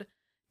episode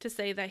to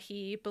say that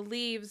he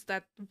believes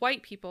that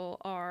white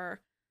people are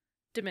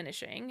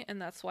diminishing,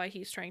 and that's why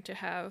he's trying to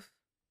have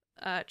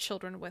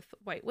children with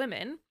white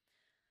women.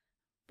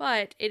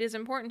 But it is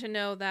important to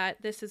know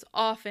that this is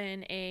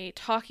often a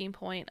talking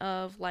point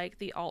of like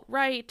the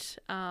alt-right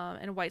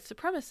and white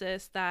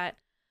supremacists, that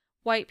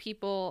white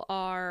people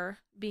are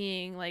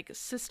being like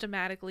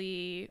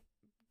systematically,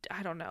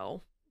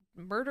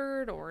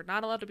 murdered or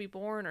not allowed to be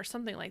born or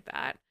something like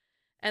that.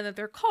 And that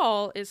their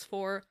call is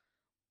for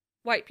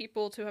white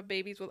people to have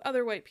babies with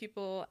other white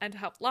people and to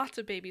have lots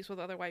of babies with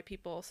other white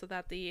people so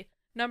that the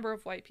number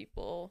of white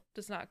people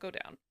does not go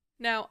down.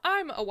 Now,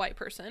 I'm a white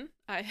person.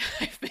 I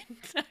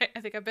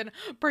think I've been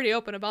pretty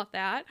open about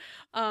that.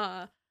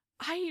 I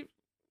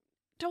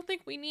don't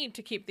think we need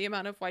to keep the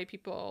amount of white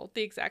people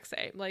the exact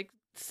same. Like,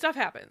 stuff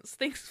happens.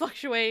 Things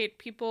fluctuate.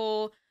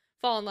 People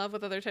fall in love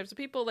with other types of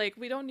people. Like,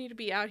 we don't need to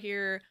be out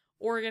here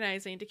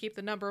organizing to keep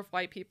the number of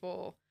white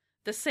people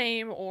the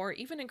same or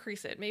even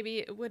increase it. Maybe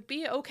it would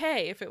be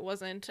okay if it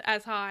wasn't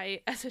as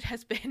high as it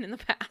has been in the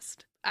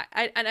past.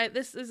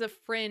 This is a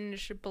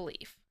fringe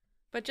belief.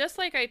 But just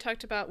like I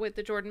talked about with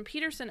the Jordan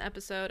Peterson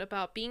episode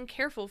about being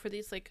careful for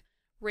these like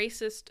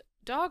racist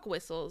dog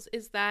whistles,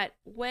 is that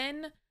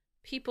when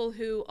people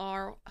who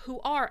are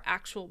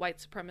actual white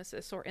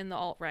supremacists or in the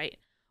alt-right,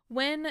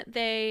 when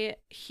they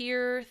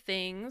hear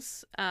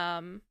things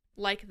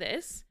like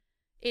this,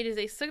 it is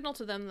a signal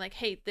to them like,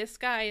 hey, this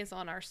guy is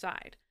on our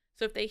side.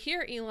 So if they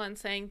hear Elon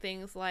saying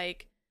things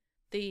like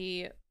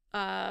the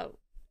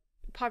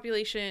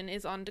population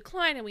is on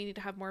decline and we need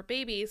to have more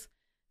babies,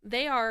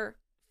 they are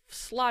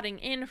slotting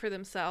in for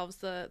themselves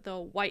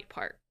the white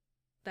part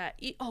that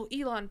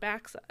Elon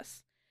backs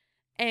us.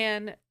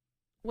 And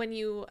when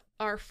you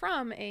are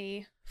from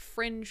a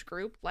fringe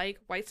group like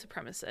white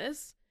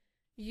supremacists,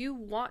 you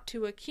want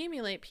to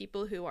accumulate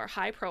people who are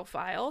high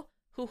profile,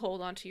 who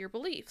hold on to your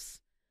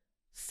beliefs.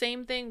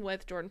 Same thing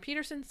with Jordan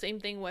Peterson, same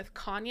thing with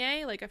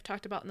Kanye, like I've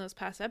talked about in those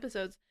past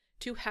episodes.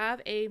 To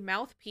have a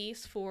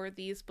mouthpiece for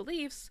these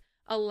beliefs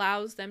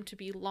allows them to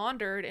be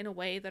laundered in a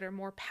way that are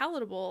more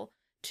palatable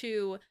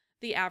to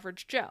the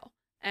average Joe.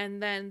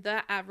 And then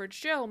the average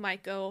Joe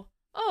might go,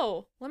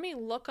 oh, let me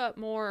look up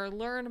more,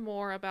 learn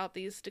more about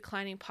these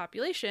declining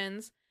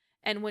populations.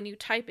 And when you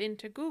type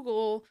into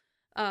Google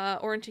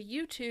or into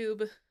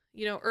YouTube,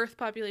 Earth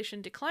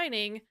population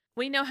declining,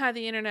 we know how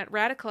the internet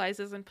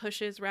radicalizes and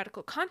pushes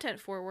radical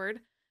content forward.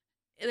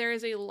 There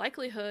is a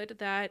likelihood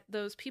that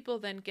those people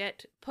then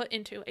get put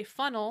into a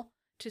funnel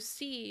to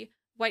see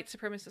white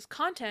supremacist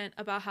content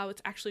about how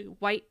it's actually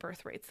white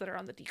birth rates that are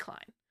on the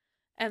decline.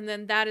 And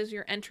then that is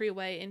your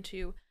entryway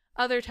into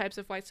other types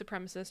of white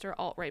supremacist or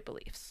alt-right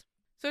beliefs.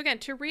 So again,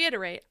 to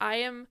reiterate, I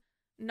am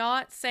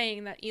not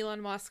saying that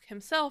Elon Musk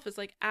himself is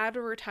like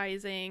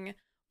advertising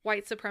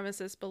white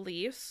supremacist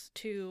beliefs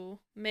to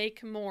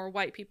make more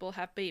white people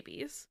have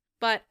babies.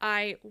 But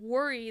I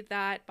worry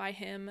that by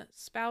him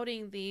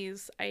spouting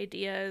these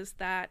ideas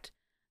that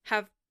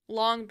have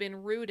long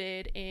been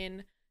rooted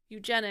in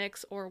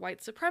eugenics or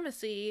white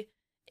supremacy,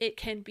 it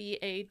can be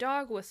a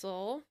dog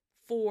whistle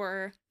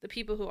for the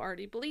people who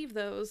already believe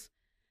those,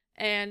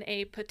 and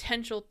a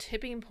potential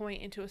tipping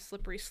point into a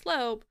slippery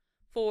slope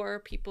for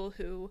people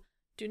who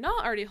do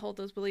not already hold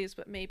those beliefs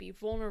but may be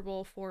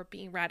vulnerable for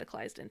being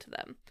radicalized into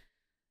them.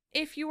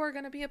 If you are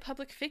going to be a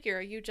public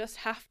figure, you just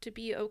have to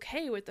be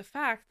okay with the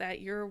fact that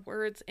your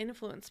words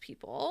influence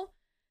people.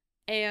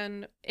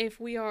 And if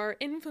we are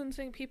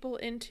influencing people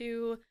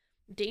into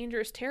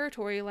dangerous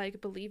territory,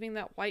 like believing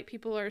that white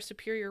people are a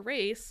superior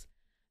race,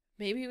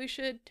 maybe we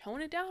should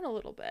tone it down a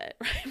little bit,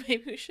 right?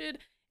 Maybe we should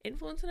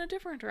influence in a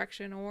different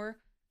direction or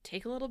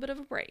take a little bit of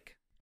a break.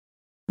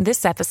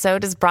 This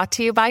episode is brought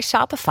to you by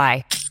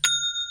Shopify.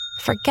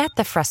 Forget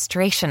the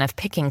frustration of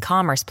picking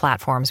commerce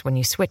platforms when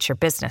you switch your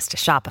business to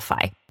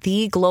Shopify,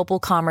 the global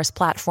commerce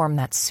platform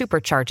that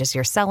supercharges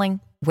your selling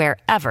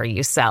wherever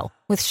you sell.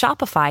 With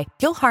Shopify,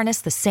 you'll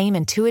harness the same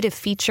intuitive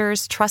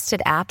features,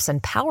 trusted apps,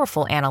 and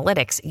powerful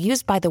analytics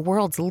used by the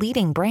world's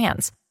leading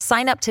brands.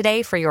 Sign up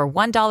today for your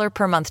 $1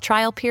 per month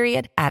trial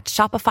period at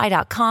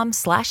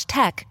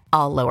shopify.com/tech,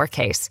 all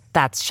lowercase.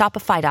 That's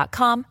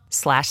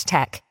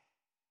shopify.com/tech.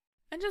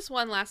 And just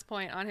one last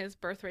point on his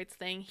birth rates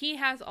thing. He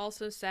has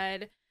also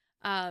said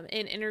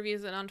in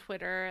interviews and on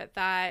Twitter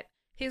that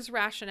his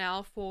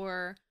rationale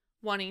for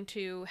wanting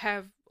to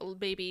have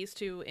babies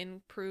to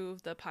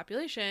improve the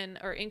population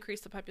or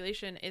increase the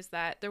population is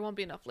that there won't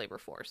be enough labor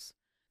force.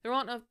 There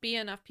won't be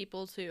enough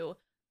people to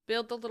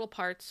build the little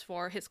parts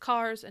for his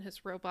cars and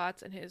his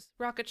robots and his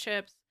rocket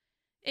ships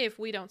if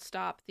we don't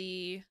stop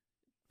the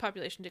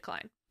population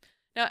decline.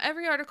 Now,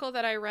 every article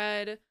that I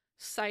read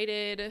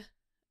cited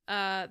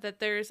that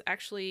there's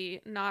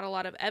actually not a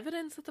lot of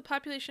evidence that the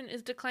population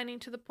is declining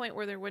to the point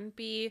where there wouldn't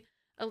be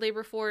a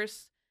labor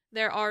force.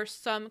 There are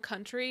some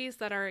countries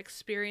that are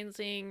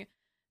experiencing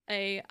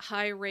a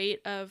high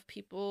rate of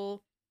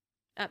people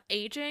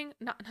aging.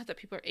 Not that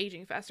people are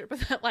aging faster, but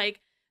that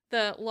like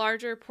the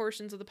larger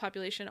portions of the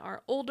population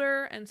are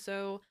older, and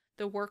so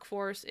the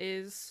workforce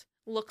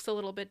looks a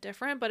little bit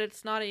different, but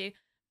it's not a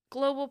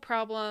global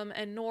problem,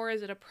 and nor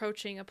is it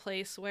approaching a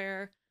place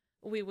where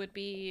we would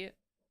be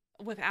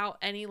without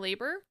any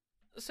labor.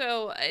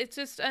 So it's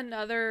just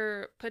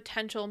another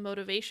potential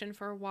motivation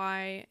for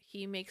why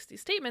he makes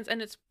these statements,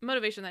 and it's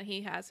motivation that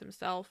he has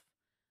himself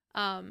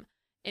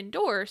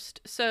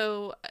endorsed.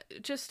 So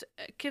just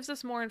gives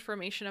us more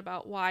information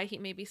about why he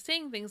may be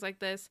saying things like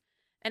this.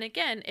 And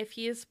again, if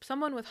he is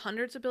someone with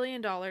hundreds of $1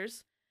 billion,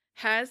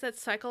 has that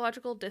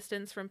psychological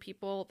distance from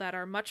people that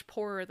are much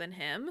poorer than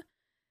him,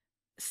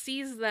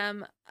 sees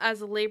them as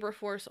a labor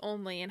force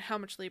only, and how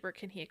much labor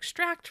can he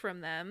extract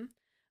from them,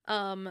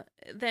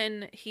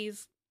 then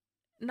he's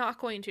not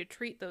going to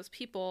treat those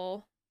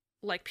people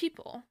like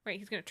people, right?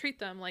 He's going to treat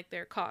them like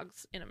they're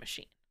cogs in a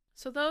machine.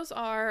 So those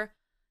are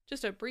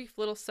just a brief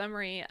little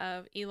summary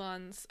of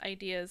Elon's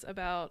ideas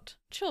about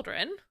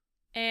children.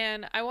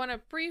 And I want to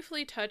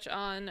briefly touch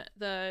on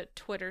the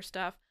Twitter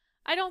stuff.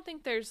 I don't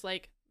think there's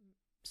like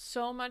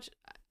so much.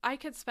 I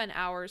could spend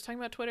hours talking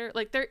about Twitter.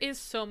 Like, there is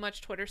so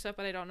much Twitter stuff,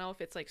 but I don't know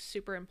if it's like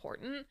super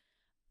important.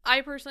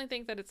 I personally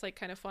think that it's like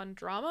kind of fun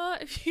drama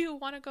if you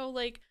want to go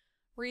like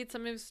read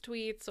some of his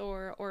tweets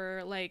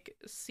or like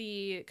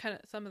see kind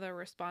of some of the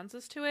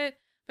responses to it.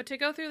 But to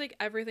go through like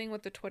everything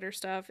with the Twitter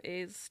stuff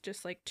is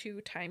just like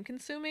too time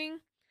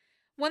consuming.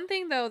 One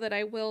thing though that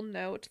I will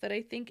note that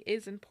I think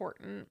is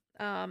important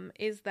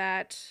is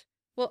that,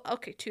 well,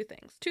 okay, two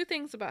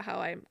things about how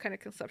I'm kind of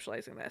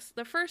conceptualizing this.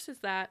 The first is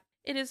that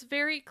it is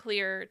very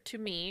clear to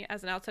me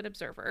as an outside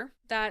observer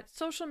that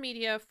social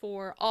media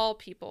for all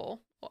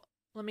people, well,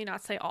 let me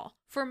not say all,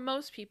 for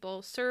most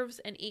people serves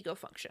an ego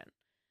function.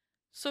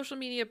 Social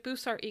media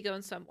boosts our ego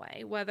in some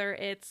way, whether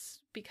it's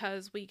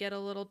because we get a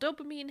little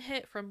dopamine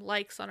hit from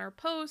likes on our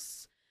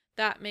posts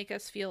that make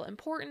us feel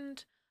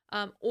important,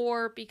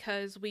 or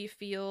because we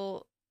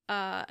feel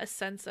a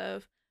sense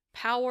of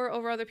power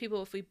over other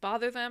people if we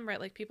bother them, right?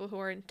 Like people who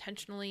are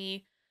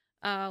intentionally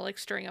like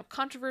stirring up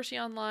controversy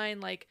online,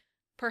 like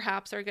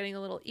perhaps are getting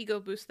a little ego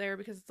boost there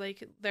because it's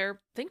like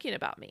they're thinking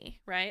about me,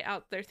 right?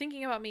 They're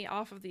thinking about me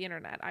off of the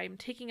internet. I'm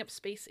taking up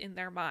space in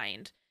their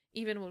mind,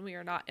 even when we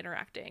are not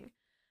interacting.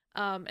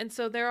 And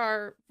so there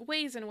are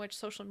ways in which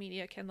social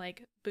media can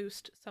like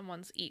boost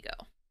someone's ego.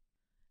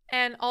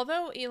 And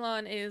although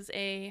Elon is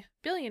a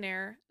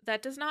billionaire,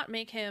 that does not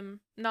make him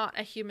not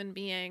a human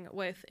being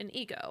with an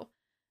ego.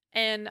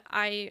 And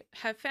I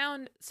have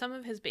found some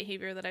of his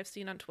behavior that I've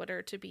seen on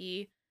Twitter to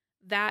be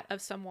that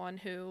of someone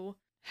who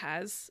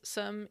has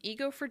some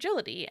ego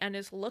fragility and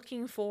is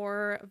looking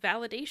for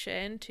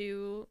validation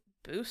to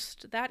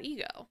boost that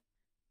ego.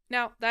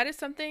 Now, that is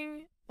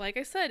something, like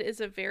I said, is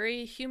a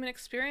very human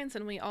experience,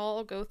 and we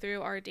all go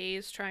through our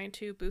days trying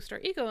to boost our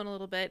ego in a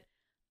little bit.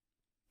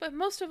 But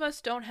most of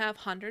us don't have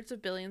hundreds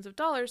of billions of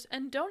dollars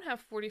and don't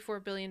have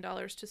 $44 billion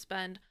to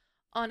spend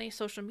on a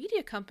social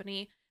media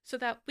company so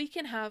that we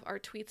can have our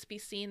tweets be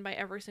seen by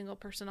every single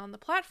person on the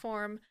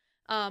platform,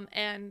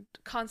 and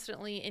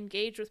constantly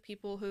engage with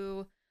people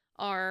who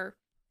are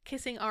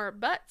kissing our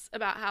butts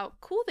about how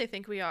cool they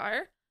think we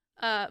are.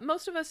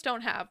 Most of us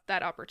don't have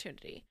that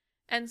opportunity.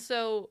 And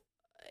so,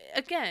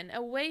 again,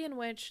 a way in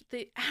which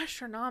the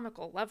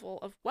astronomical level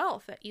of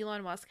wealth that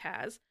Elon Musk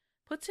has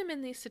puts him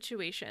in these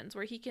situations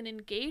where he can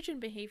engage in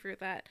behavior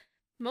that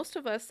most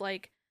of us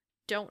like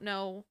don't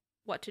know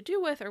what to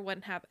do with or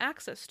wouldn't have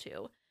access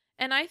to.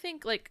 And I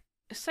think like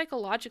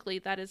psychologically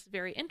that is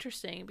very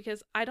interesting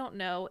because I don't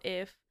know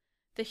if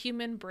the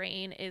human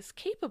brain is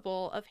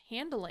capable of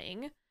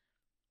handling,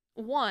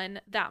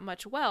 one, that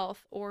much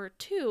wealth, or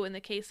two, in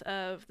the case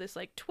of this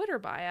like Twitter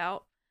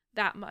buyout,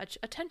 that much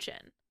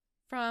attention.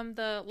 From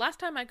the last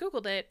time I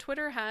Googled it,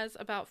 Twitter has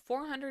about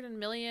 400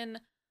 million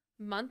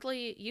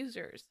monthly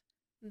users.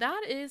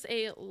 That is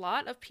a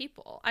lot of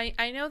people.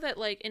 I know that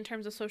like in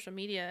terms of social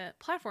media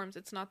platforms,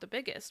 it's not the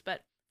biggest,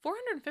 but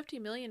 450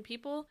 million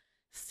people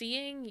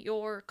seeing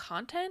your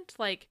content,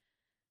 like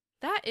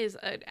that is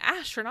an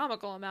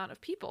astronomical amount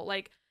of people.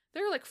 Like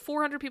there are like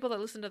 400 people that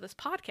listen to this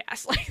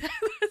podcast. Like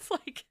that's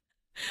like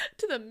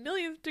to the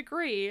millionth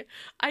degree.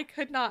 I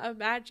could not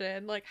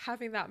imagine like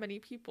having that many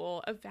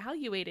people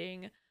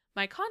evaluating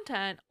my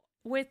content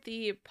with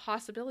the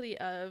possibility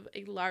of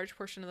a large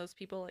portion of those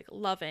people like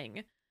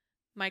loving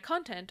my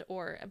content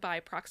or by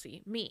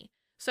proxy me.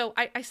 So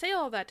I say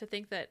all that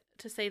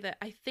to say that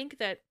I think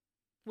that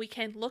we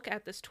can look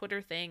at this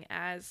Twitter thing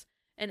as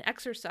an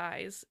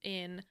exercise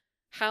in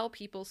how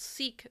people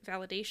seek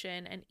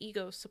validation and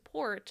ego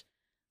support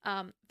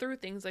through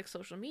things like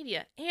social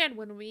media. And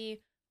when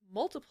we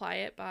multiply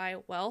it by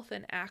wealth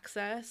and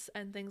access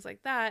and things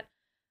like that,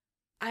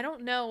 I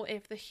don't know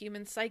if the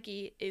human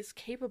psyche is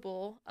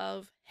capable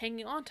of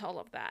hanging on to all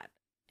of that.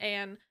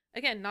 And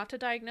again, not to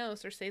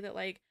diagnose or say that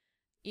like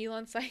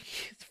Elon's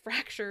psyche is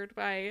fractured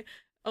by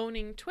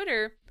owning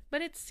Twitter,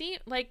 but it seems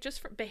like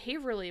just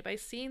behaviorally, by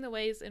seeing the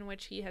ways in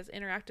which he has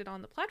interacted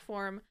on the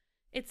platform,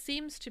 it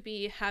seems to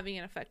be having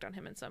an effect on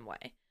him in some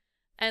way.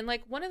 And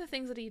like one of the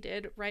things that he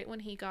did right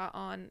when he got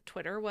on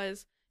Twitter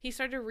was he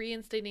started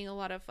reinstating a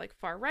lot of like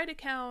far right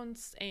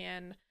accounts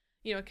and,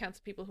 you know, accounts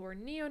of people who are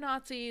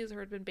neo-Nazis or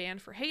had been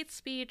banned for hate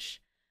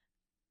speech.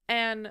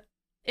 And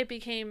it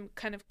became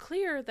kind of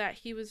clear that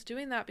he was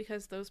doing that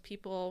because those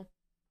people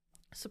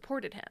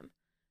supported him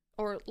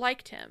or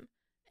liked him.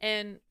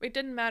 And it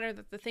didn't matter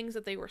that the things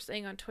that they were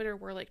saying on Twitter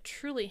were like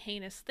truly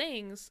heinous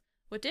things.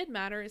 What did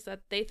matter is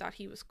that they thought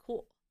he was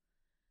cool.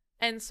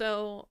 And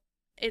so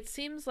it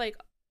seems like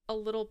a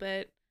little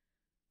bit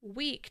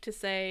weak to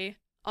say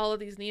all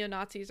of these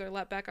neo-Nazis are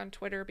let back on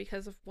Twitter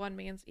because of one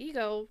man's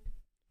ego,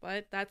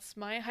 but that's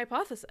my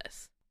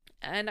hypothesis.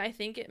 And I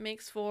think it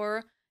makes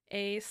for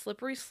a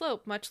slippery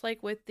slope, much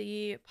like with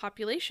the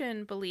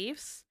population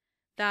beliefs,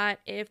 that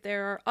if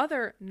there are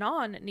other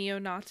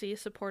non-neo-Nazi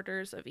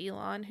supporters of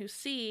Elon who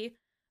see,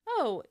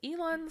 oh,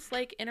 Elon's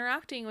like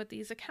interacting with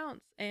these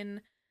accounts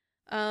and,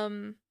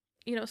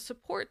 you know,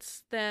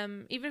 supports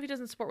them, even if he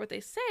doesn't support what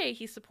they say,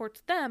 he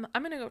supports them,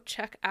 I'm going to go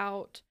check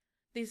out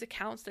these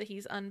accounts that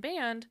he's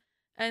unbanned.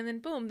 And then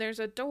boom, there's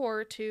a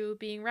door to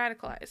being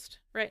radicalized,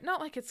 right? Not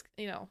like it's,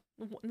 you know,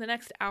 in the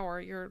next hour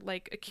you're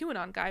like a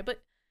QAnon guy,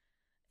 but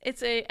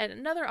it's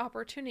another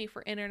opportunity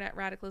for internet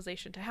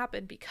radicalization to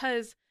happen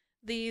because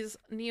these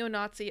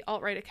neo-Nazi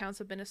alt-right accounts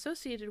have been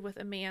associated with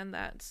a man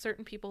that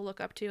certain people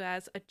look up to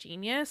as a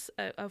genius,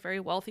 a very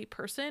wealthy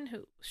person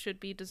who should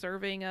be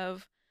deserving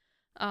of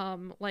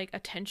like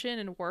attention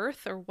and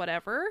worth or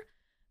whatever.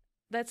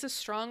 That's a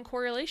strong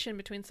correlation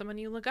between someone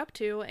you look up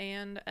to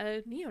and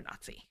a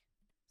neo-Nazi.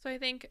 So I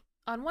think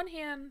on one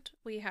hand,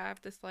 we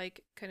have this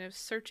like kind of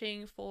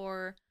searching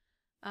for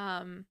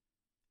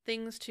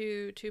things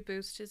to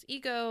boost his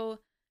ego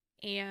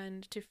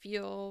and to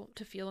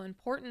feel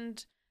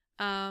important.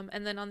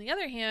 And then on the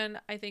other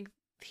hand, I think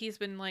he's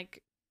been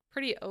like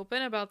pretty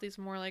open about these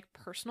more like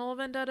personal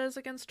vendettas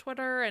against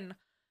Twitter and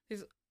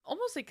these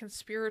almost like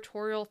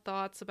conspiratorial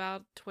thoughts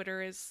about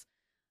Twitter is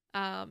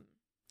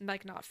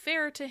like not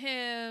fair to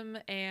him,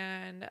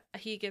 and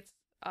he gets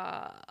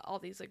all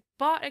these like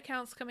bot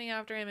accounts coming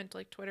after him, and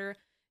like Twitter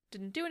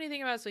didn't do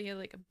anything about it, so he had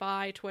like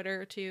buy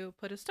Twitter to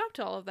put a stop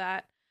to all of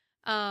that,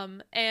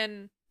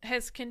 and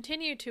has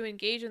continued to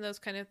engage in those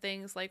kind of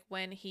things, like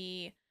when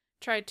he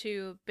tried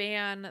to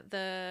ban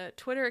the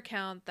Twitter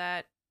account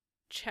that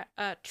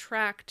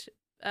tracked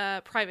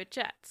private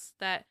jets,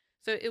 that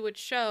so it would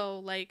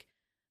show like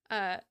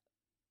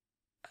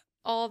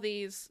all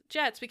these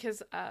jets,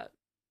 because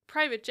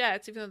private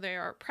jets, even though they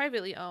are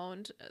privately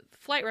owned,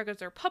 flight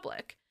records are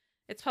public.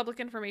 It's public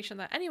information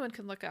that anyone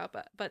can look up,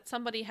 but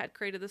somebody had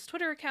created this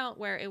Twitter account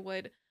where it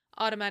would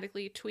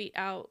automatically tweet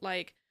out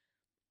like,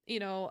 you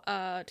know,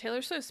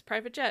 Taylor Swift's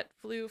private jet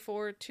flew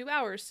for 2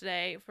 hours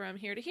today from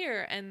here to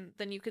here. And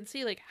then you can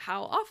see like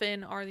how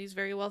often are these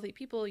very wealthy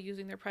people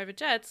using their private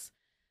jets.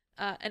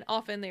 And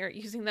often they are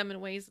using them in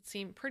ways that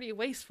seem pretty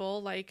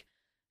wasteful, like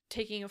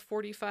taking a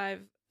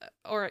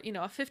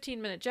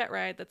 15-minute jet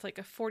ride that's like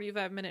a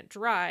 45-minute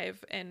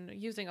drive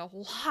and using a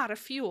lot of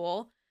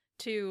fuel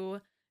to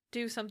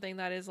do something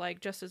that is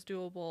like just as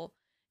doable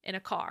in a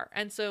car.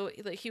 And so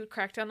like he would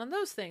crack down on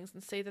those things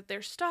and say that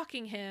they're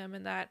stalking him,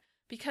 and that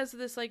because of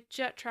this like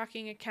jet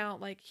tracking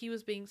account, like he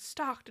was being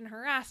stalked and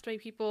harassed by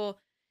people,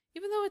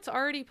 even though it's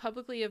already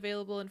publicly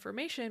available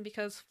information,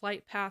 because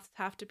flight paths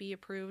have to be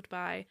approved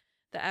by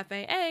the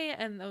FAA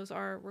and those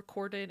are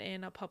recorded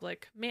in a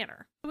public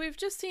manner. We've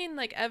just seen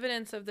like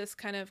evidence of this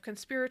kind of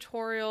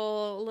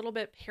conspiratorial, a little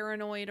bit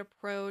paranoid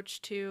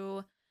approach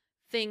to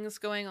things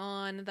going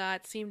on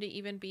that seem to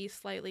even be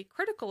slightly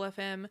critical of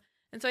him.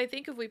 And so I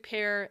think if we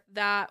pair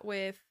that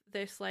with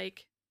this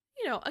like,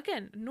 you know,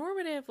 again,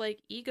 normative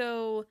like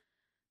ego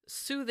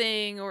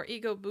soothing or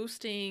ego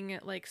boosting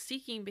like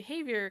seeking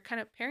behavior,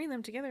 kind of pairing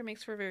them together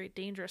makes for a very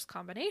dangerous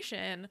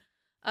combination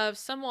of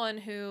someone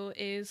who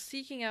is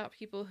seeking out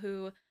people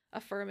who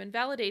affirm and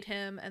validate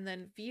him, and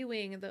then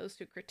viewing those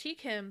who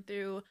critique him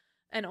through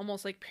an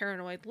almost like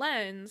paranoid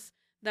lens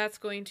that's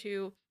going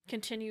to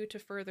continue to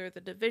further the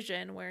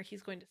division, where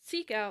he's going to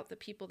seek out the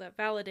people that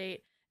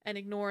validate and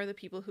ignore the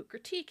people who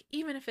critique,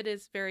 even if it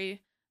is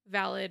very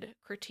valid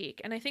critique.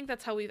 And I think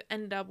that's how we've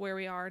ended up where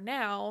we are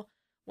now,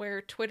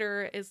 where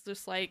Twitter is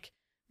just like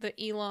the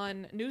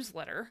Elon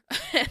newsletter.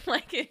 And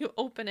like you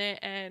open it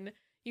and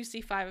you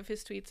see 5 of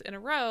his tweets in a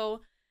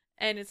row,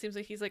 and it seems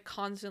like he's like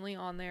constantly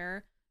on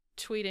there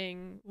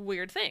tweeting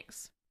weird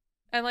things.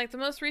 And like the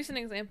most recent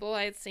example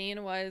I had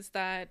seen was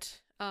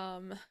that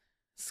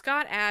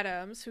Scott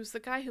Adams, who's the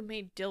guy who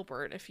made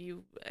Dilbert, if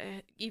you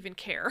even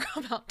care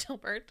about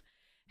Dilbert,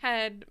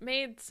 had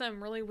made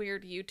some really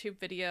weird YouTube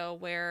video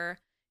where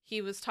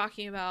he was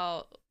talking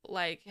about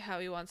like how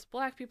he wants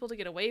black people to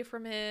get away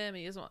from him.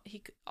 He doesn't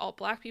want, all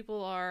black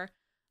people are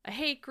a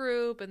hate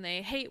group and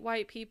they hate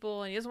white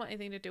people and he doesn't want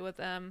anything to do with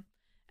them.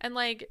 And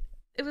like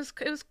it was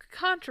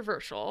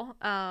controversial,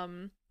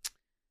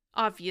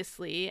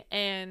 obviously,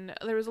 and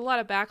there was a lot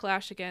of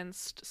backlash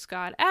against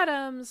Scott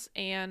Adams,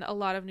 and a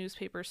lot of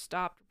newspapers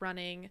stopped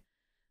running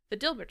the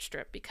Dilbert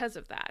strip because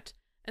of that.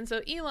 And so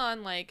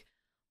Elon like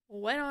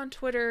went on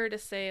Twitter to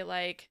say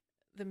like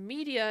the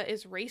media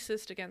is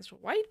racist against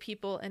white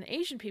people and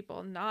Asian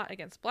people, not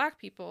against black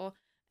people,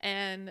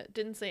 and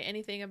didn't say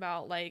anything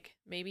about like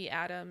maybe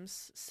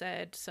Adams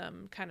said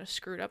some kind of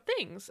screwed up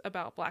things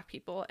about black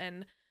people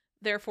and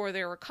therefore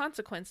there were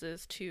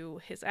consequences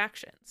to his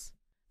actions.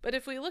 But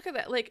if we look at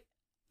that, like,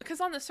 because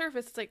on the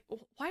surface it's like,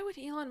 why would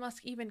Elon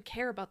Musk even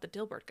care about the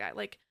Dilbert guy?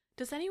 Like,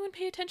 does anyone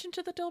pay attention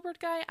to the Dilbert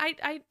guy?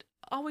 I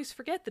always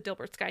forget the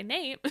Dilbert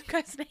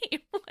guy's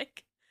name.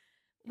 Like,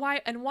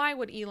 why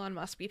would Elon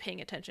Musk be paying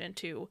attention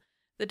to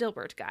the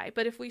Dilbert guy?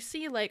 But if we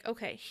see like,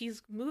 okay,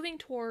 he's moving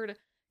toward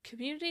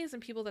communities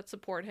and people that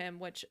support him,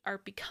 which are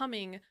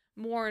becoming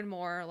more and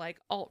more like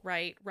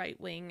alt-right,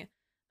 right-wing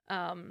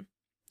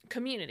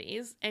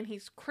communities, and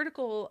he's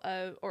critical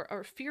of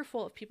or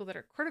fearful of people that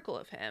are critical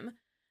of him,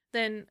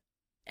 then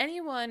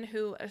anyone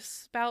who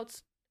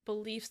espouts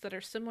beliefs that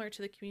are similar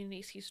to the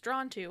communities he's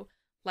drawn to,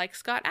 like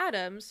Scott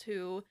Adams,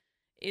 who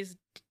is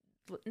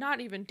not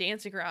even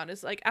dancing around,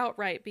 is like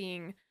outright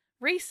being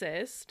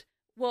racist,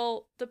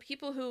 well, the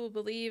people who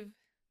believe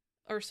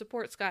or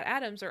support Scott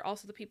Adams are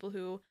also the people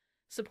who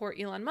support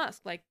Elon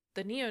Musk, like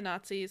the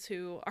neo-Nazis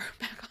who are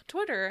back on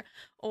Twitter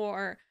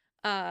or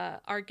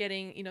are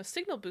getting,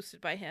 signal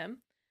boosted by him.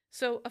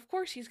 So of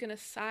course he's going to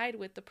side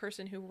with the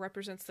person who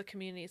represents the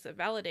communities that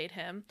validate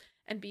him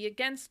and be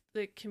against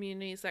the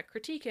communities that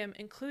critique him,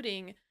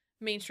 including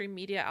mainstream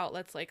media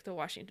outlets like the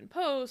Washington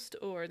Post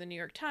or the New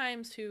York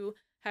Times, who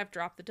have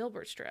dropped the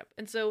Dilbert strip.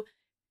 And so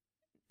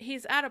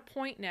he's at a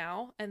point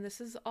now, and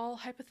this is all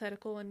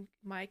hypothetical in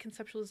my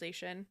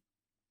conceptualization,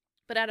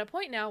 but at a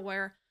point now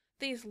where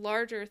these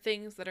larger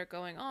things that are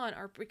going on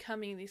are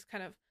becoming these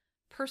kind of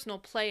personal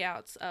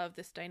playouts of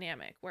this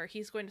dynamic, where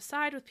he's going to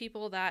side with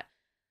people that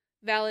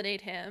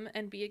validate him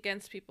and be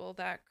against people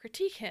that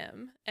critique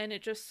him. And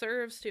it just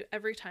serves to,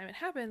 every time it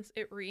happens,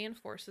 it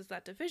reinforces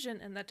that division,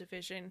 and that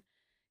division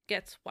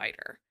gets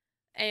wider.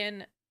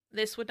 And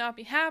this would not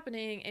be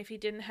happening if he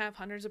didn't have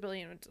hundreds of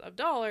billions of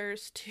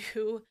dollars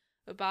to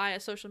buy a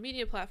social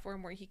media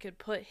platform where he could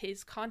put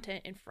his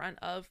content in front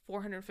of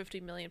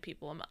 450 million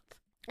people a month.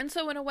 And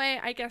so in a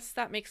way, I guess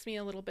that makes me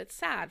a little bit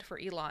sad for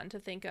Elon to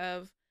think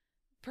of,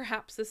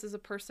 perhaps this is a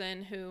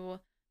person who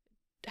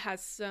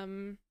has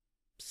some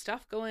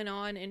stuff going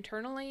on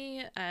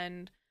internally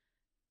and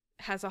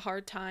has a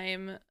hard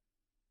time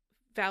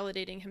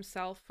validating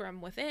himself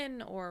from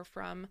within or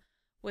from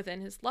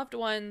within his loved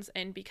ones,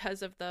 and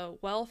because of the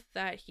wealth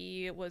that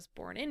he was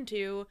born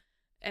into,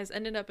 has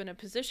ended up in a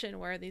position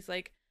where these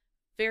like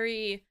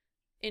very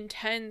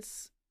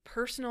intense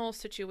personal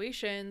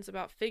situations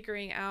about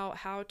figuring out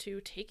how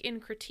to take in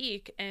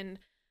critique and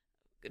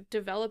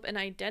develop an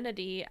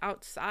identity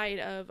outside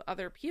of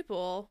other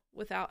people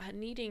without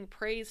needing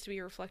praise to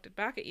be reflected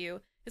back at you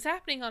is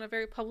happening on a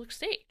very public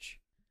stage.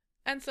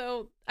 And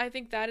so I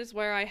think that is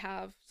where I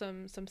have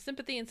some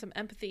sympathy and some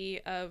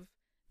empathy of,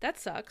 that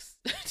sucks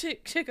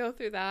to go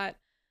through that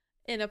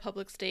in a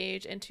public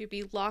stage and to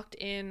be locked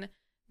in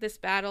this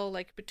battle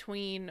like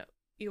between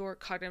your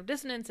cognitive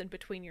dissonance and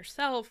between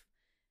yourself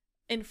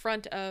in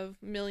front of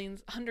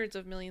millions, hundreds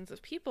of millions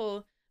of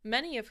people,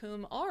 many of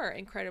whom are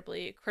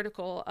incredibly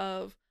critical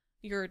of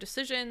your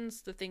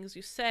decisions, the things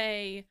you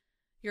say,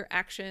 your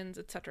actions,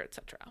 etc.,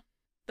 etc.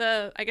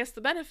 I guess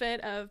the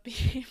benefit of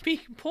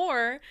being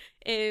poor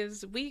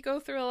is we go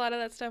through a lot of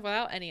that stuff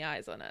without any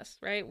eyes on us,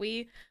 right?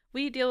 We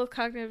deal with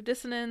cognitive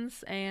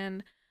dissonance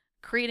and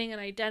creating an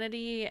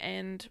identity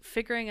and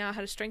figuring out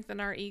how to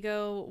strengthen our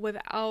ego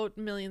without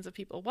millions of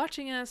people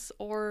watching us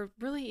or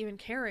really even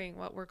caring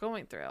what we're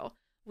going through.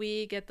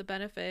 We get the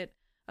benefit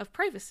of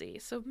privacy.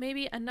 So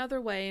maybe another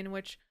way in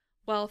which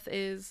wealth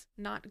is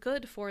not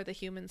good for the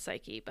human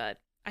psyche, but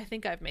I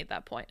think I've made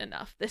that point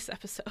enough this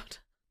episode.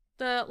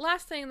 The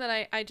last thing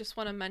that I just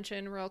want to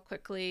mention real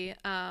quickly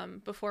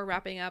before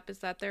wrapping up is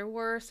that there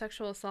were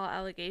sexual assault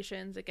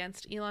allegations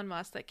against Elon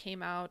Musk that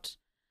came out,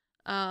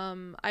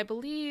 I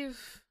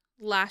believe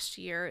last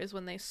year is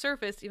when they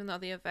surfaced, even though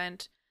the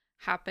event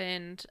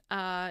happened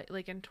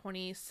like in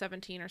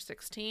 2017 or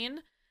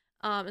 16.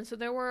 And so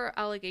there were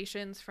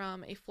allegations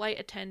from a flight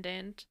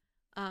attendant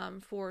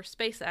for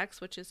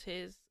SpaceX, which is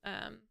his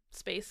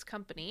space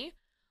company,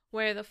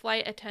 where the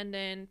flight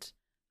attendant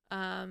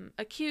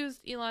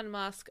accused Elon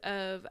Musk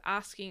of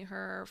asking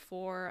her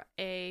for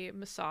a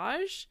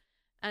massage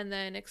and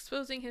then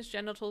exposing his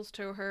genitals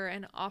to her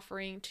and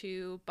offering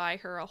to buy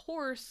her a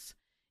horse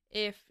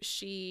if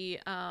she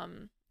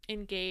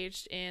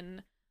engaged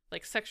in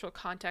like sexual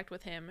contact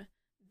with him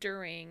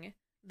during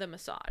the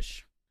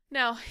massage.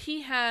 Now,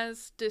 he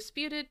has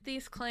disputed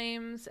these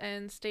claims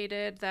and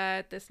stated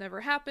that this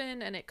never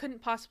happened and it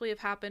couldn't possibly have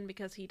happened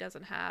because he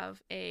doesn't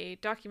have a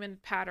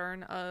documented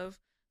pattern of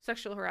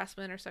sexual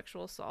harassment or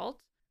sexual assault.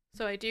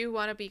 So I do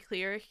want to be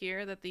clear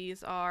here that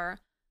these are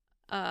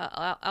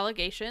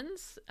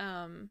allegations,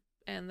 and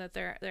that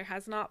there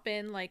has not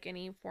been like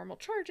any formal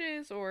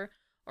charges or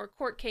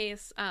court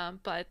case.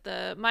 But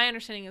my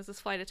understanding is this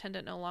flight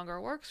attendant no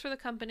longer works for the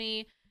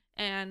company,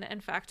 and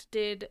in fact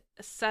did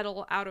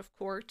settle out of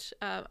court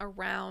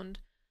around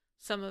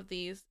some of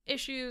these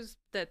issues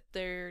that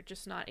they're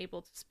just not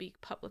able to speak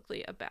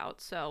publicly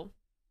about. So,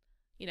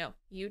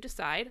 you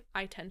decide.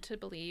 I tend to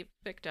believe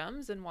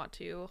victims and want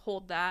to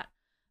hold that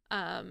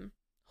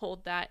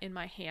in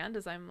my hand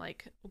as I'm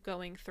like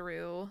going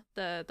through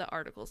the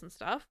articles and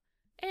stuff.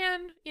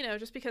 And,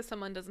 just because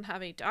someone doesn't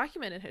have a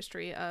documented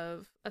history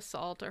of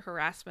assault or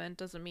harassment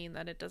doesn't mean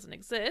that it doesn't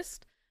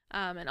exist.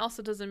 And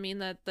also doesn't mean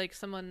that like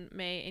someone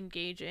may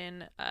engage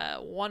in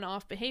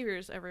one-off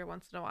behaviors every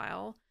once in a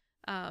while,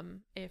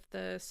 if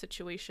the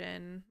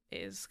situation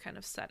is kind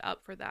of set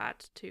up for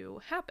that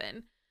to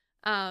happen.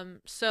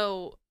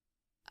 So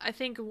I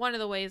think one of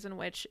the ways in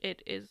which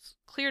it is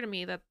clear to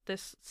me that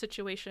this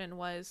situation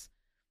was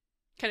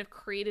kind of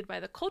created by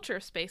the culture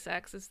of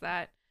SpaceX is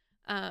that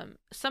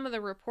some of the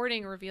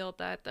reporting revealed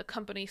that the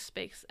company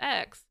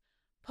SpaceX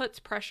puts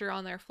pressure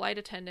on their flight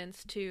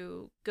attendants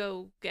to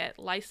go get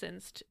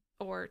licensed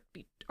or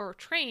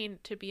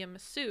trained to be a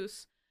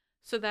masseuse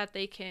so that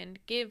they can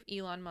give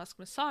Elon Musk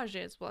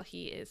massages while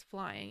he is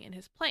flying in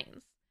his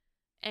planes.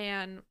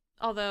 And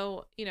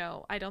although,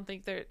 I don't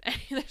think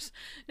there's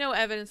no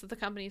evidence that the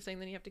company is saying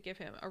that you have to give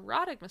him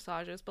erotic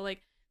massages, but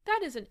like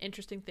that is an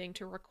interesting thing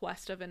to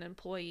request of an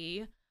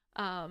employee.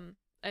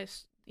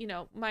 As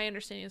my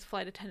understanding is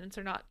flight attendants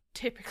are not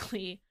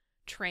typically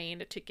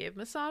trained to give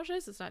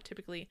massages. It's not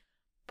typically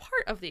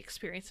part of the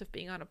experience of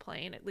being on a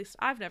plane. At least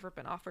I've never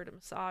been offered a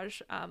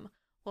massage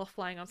while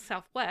flying on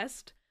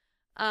Southwest.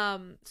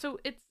 So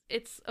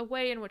it's a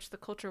way in which the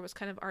culture was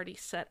kind of already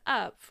set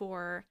up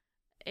for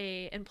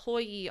a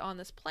employee on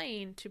this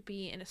plane to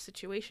be in a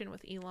situation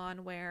with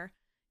Elon where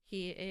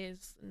he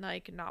is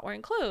like not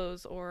wearing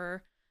clothes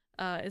or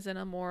is in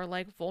a more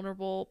like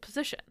vulnerable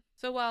position.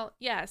 So while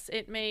yes,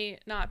 it may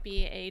not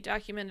be a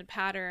documented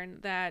pattern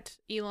that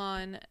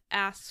Elon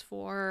asks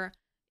for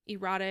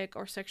erotic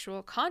or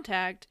sexual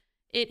contact,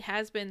 it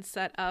has been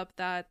set up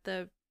that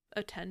the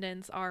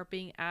attendants are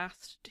being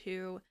asked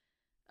to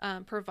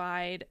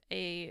provide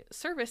a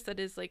service that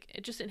is like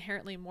just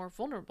inherently more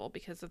vulnerable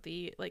because of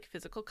the like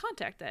physical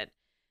contact that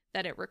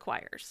it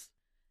requires.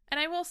 And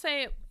I will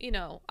say,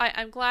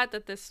 I'm glad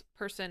that this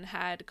person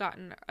had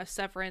gotten a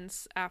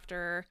severance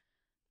after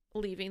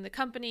leaving the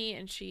company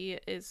and she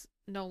is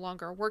no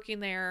longer working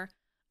there.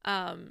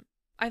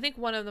 I think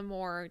one of the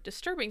more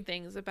disturbing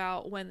things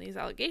about when these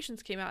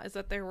allegations came out is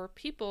that there were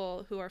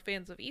people who are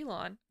fans of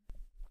Elon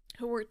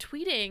who were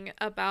tweeting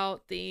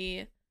about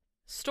the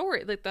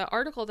story, like the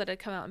article that had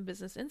come out in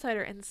Business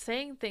Insider, and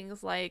saying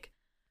things like,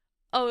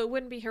 oh, it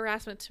wouldn't be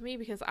harassment to me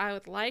because I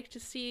would like to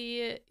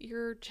see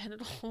your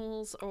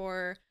genitals,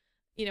 or,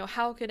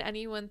 how could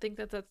anyone think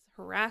that that's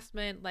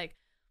harassment? Like,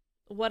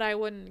 what I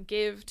wouldn't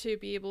give to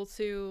be able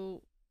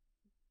to,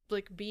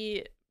 like,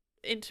 be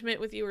intimate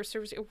with you or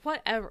service you,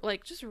 whatever,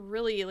 like, just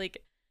really,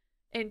 like,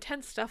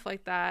 intense stuff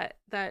like that,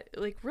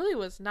 like, really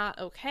was not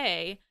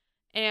okay.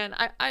 And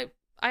I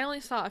only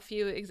saw a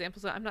few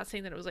examples. I'm not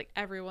saying that it was, like,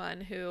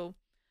 everyone who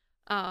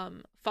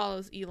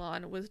follows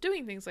Elon was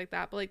doing things like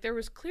that, but, like, there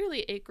was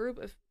clearly a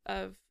group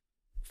of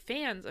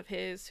fans of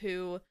his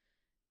who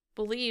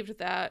believed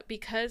that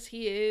because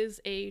he is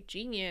a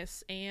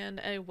genius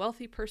and a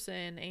wealthy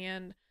person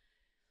and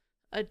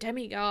a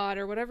demigod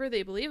or whatever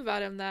they believe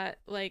about him, that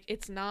like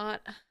it's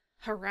not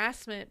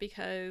harassment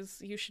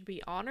because you should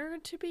be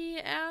honored to be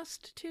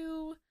asked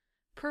to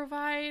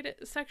provide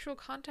sexual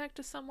contact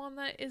to someone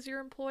that is your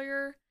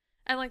employer.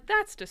 And like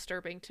that's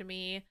disturbing to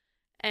me.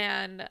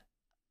 And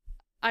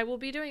I will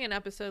be doing an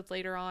episode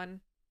later on,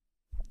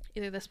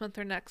 either this month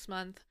or next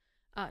month,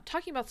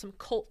 talking about some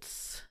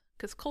cults,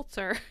 because cults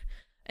are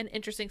an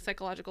interesting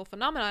psychological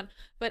phenomenon.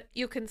 But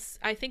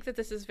I think that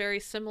this is very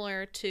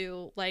similar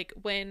to like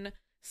when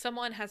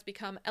someone has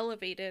become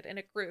elevated in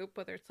a group,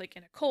 whether it's like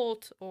in a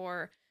cult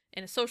or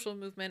in a social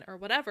movement or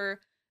whatever,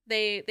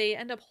 they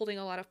end up holding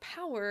a lot of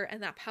power,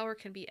 and that power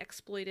can be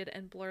exploited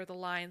and blur the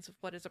lines of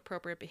what is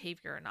appropriate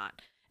behavior or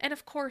not. And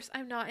of course,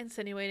 I'm not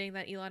insinuating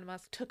that Elon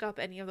Musk took up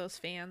any of those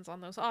fans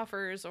on those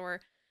offers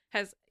or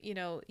has,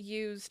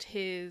 used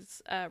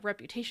his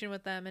reputation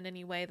with them in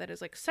any way that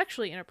is like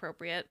sexually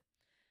inappropriate.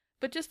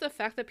 But just the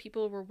fact that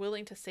people were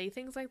willing to say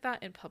things like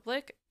that in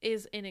public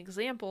is an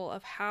example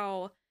of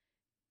how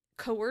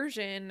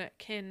coercion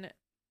can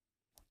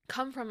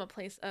come from a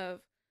place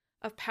of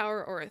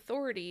power or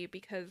authority,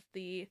 because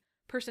the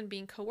person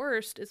being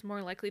coerced is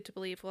more likely to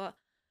believe, well,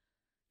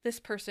 this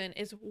person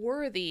is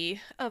worthy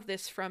of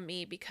this from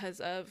me because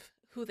of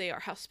who they are,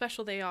 how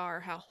special they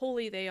are, how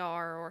holy they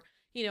are, or,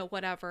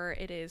 whatever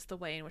it is, the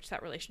way in which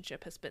that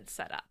relationship has been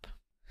set up.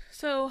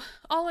 So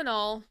all in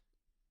all,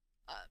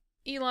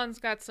 Elon's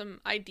got some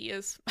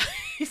ideas.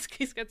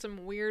 He's got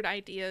some weird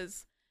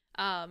ideas.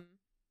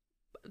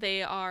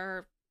 They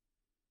are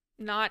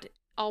not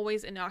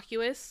always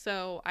innocuous,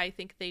 so I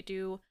think they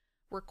do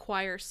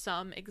require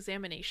some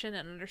examination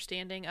and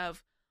understanding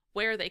of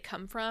where they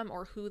come from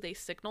or who they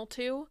signal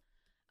to.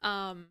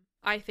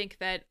 I think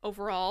that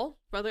overall,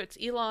 whether it's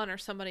Elon or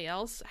somebody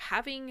else,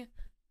 having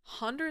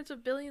hundreds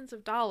of billions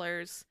of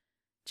dollars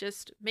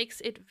just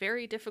makes it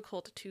very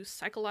difficult to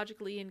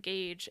psychologically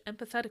engage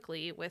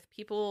empathetically with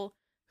people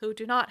who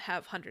do not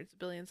have hundreds of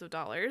billions of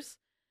dollars.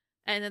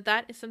 And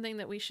that is something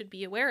that we should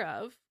be aware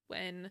of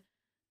when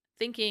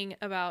thinking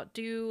about,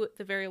 do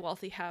the very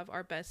wealthy have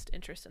our best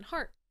interest in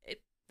heart?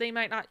 They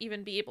might not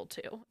even be able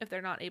to if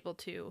they're not able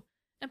to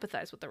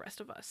empathize with the rest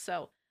of us.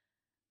 So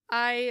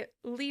I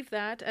leave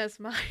that as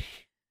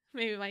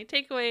maybe my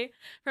takeaway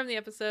from the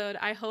episode.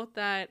 I hope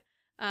that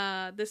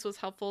this was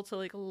helpful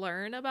to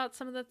learn about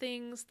some of the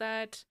things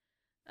that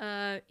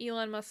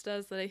Elon Musk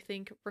does that I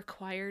think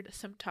required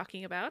some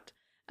talking about.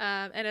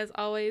 And as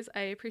always,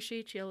 I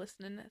appreciate you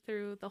listening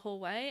through the whole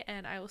way,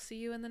 and I will see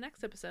you in the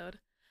next episode.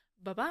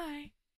 Bye-bye.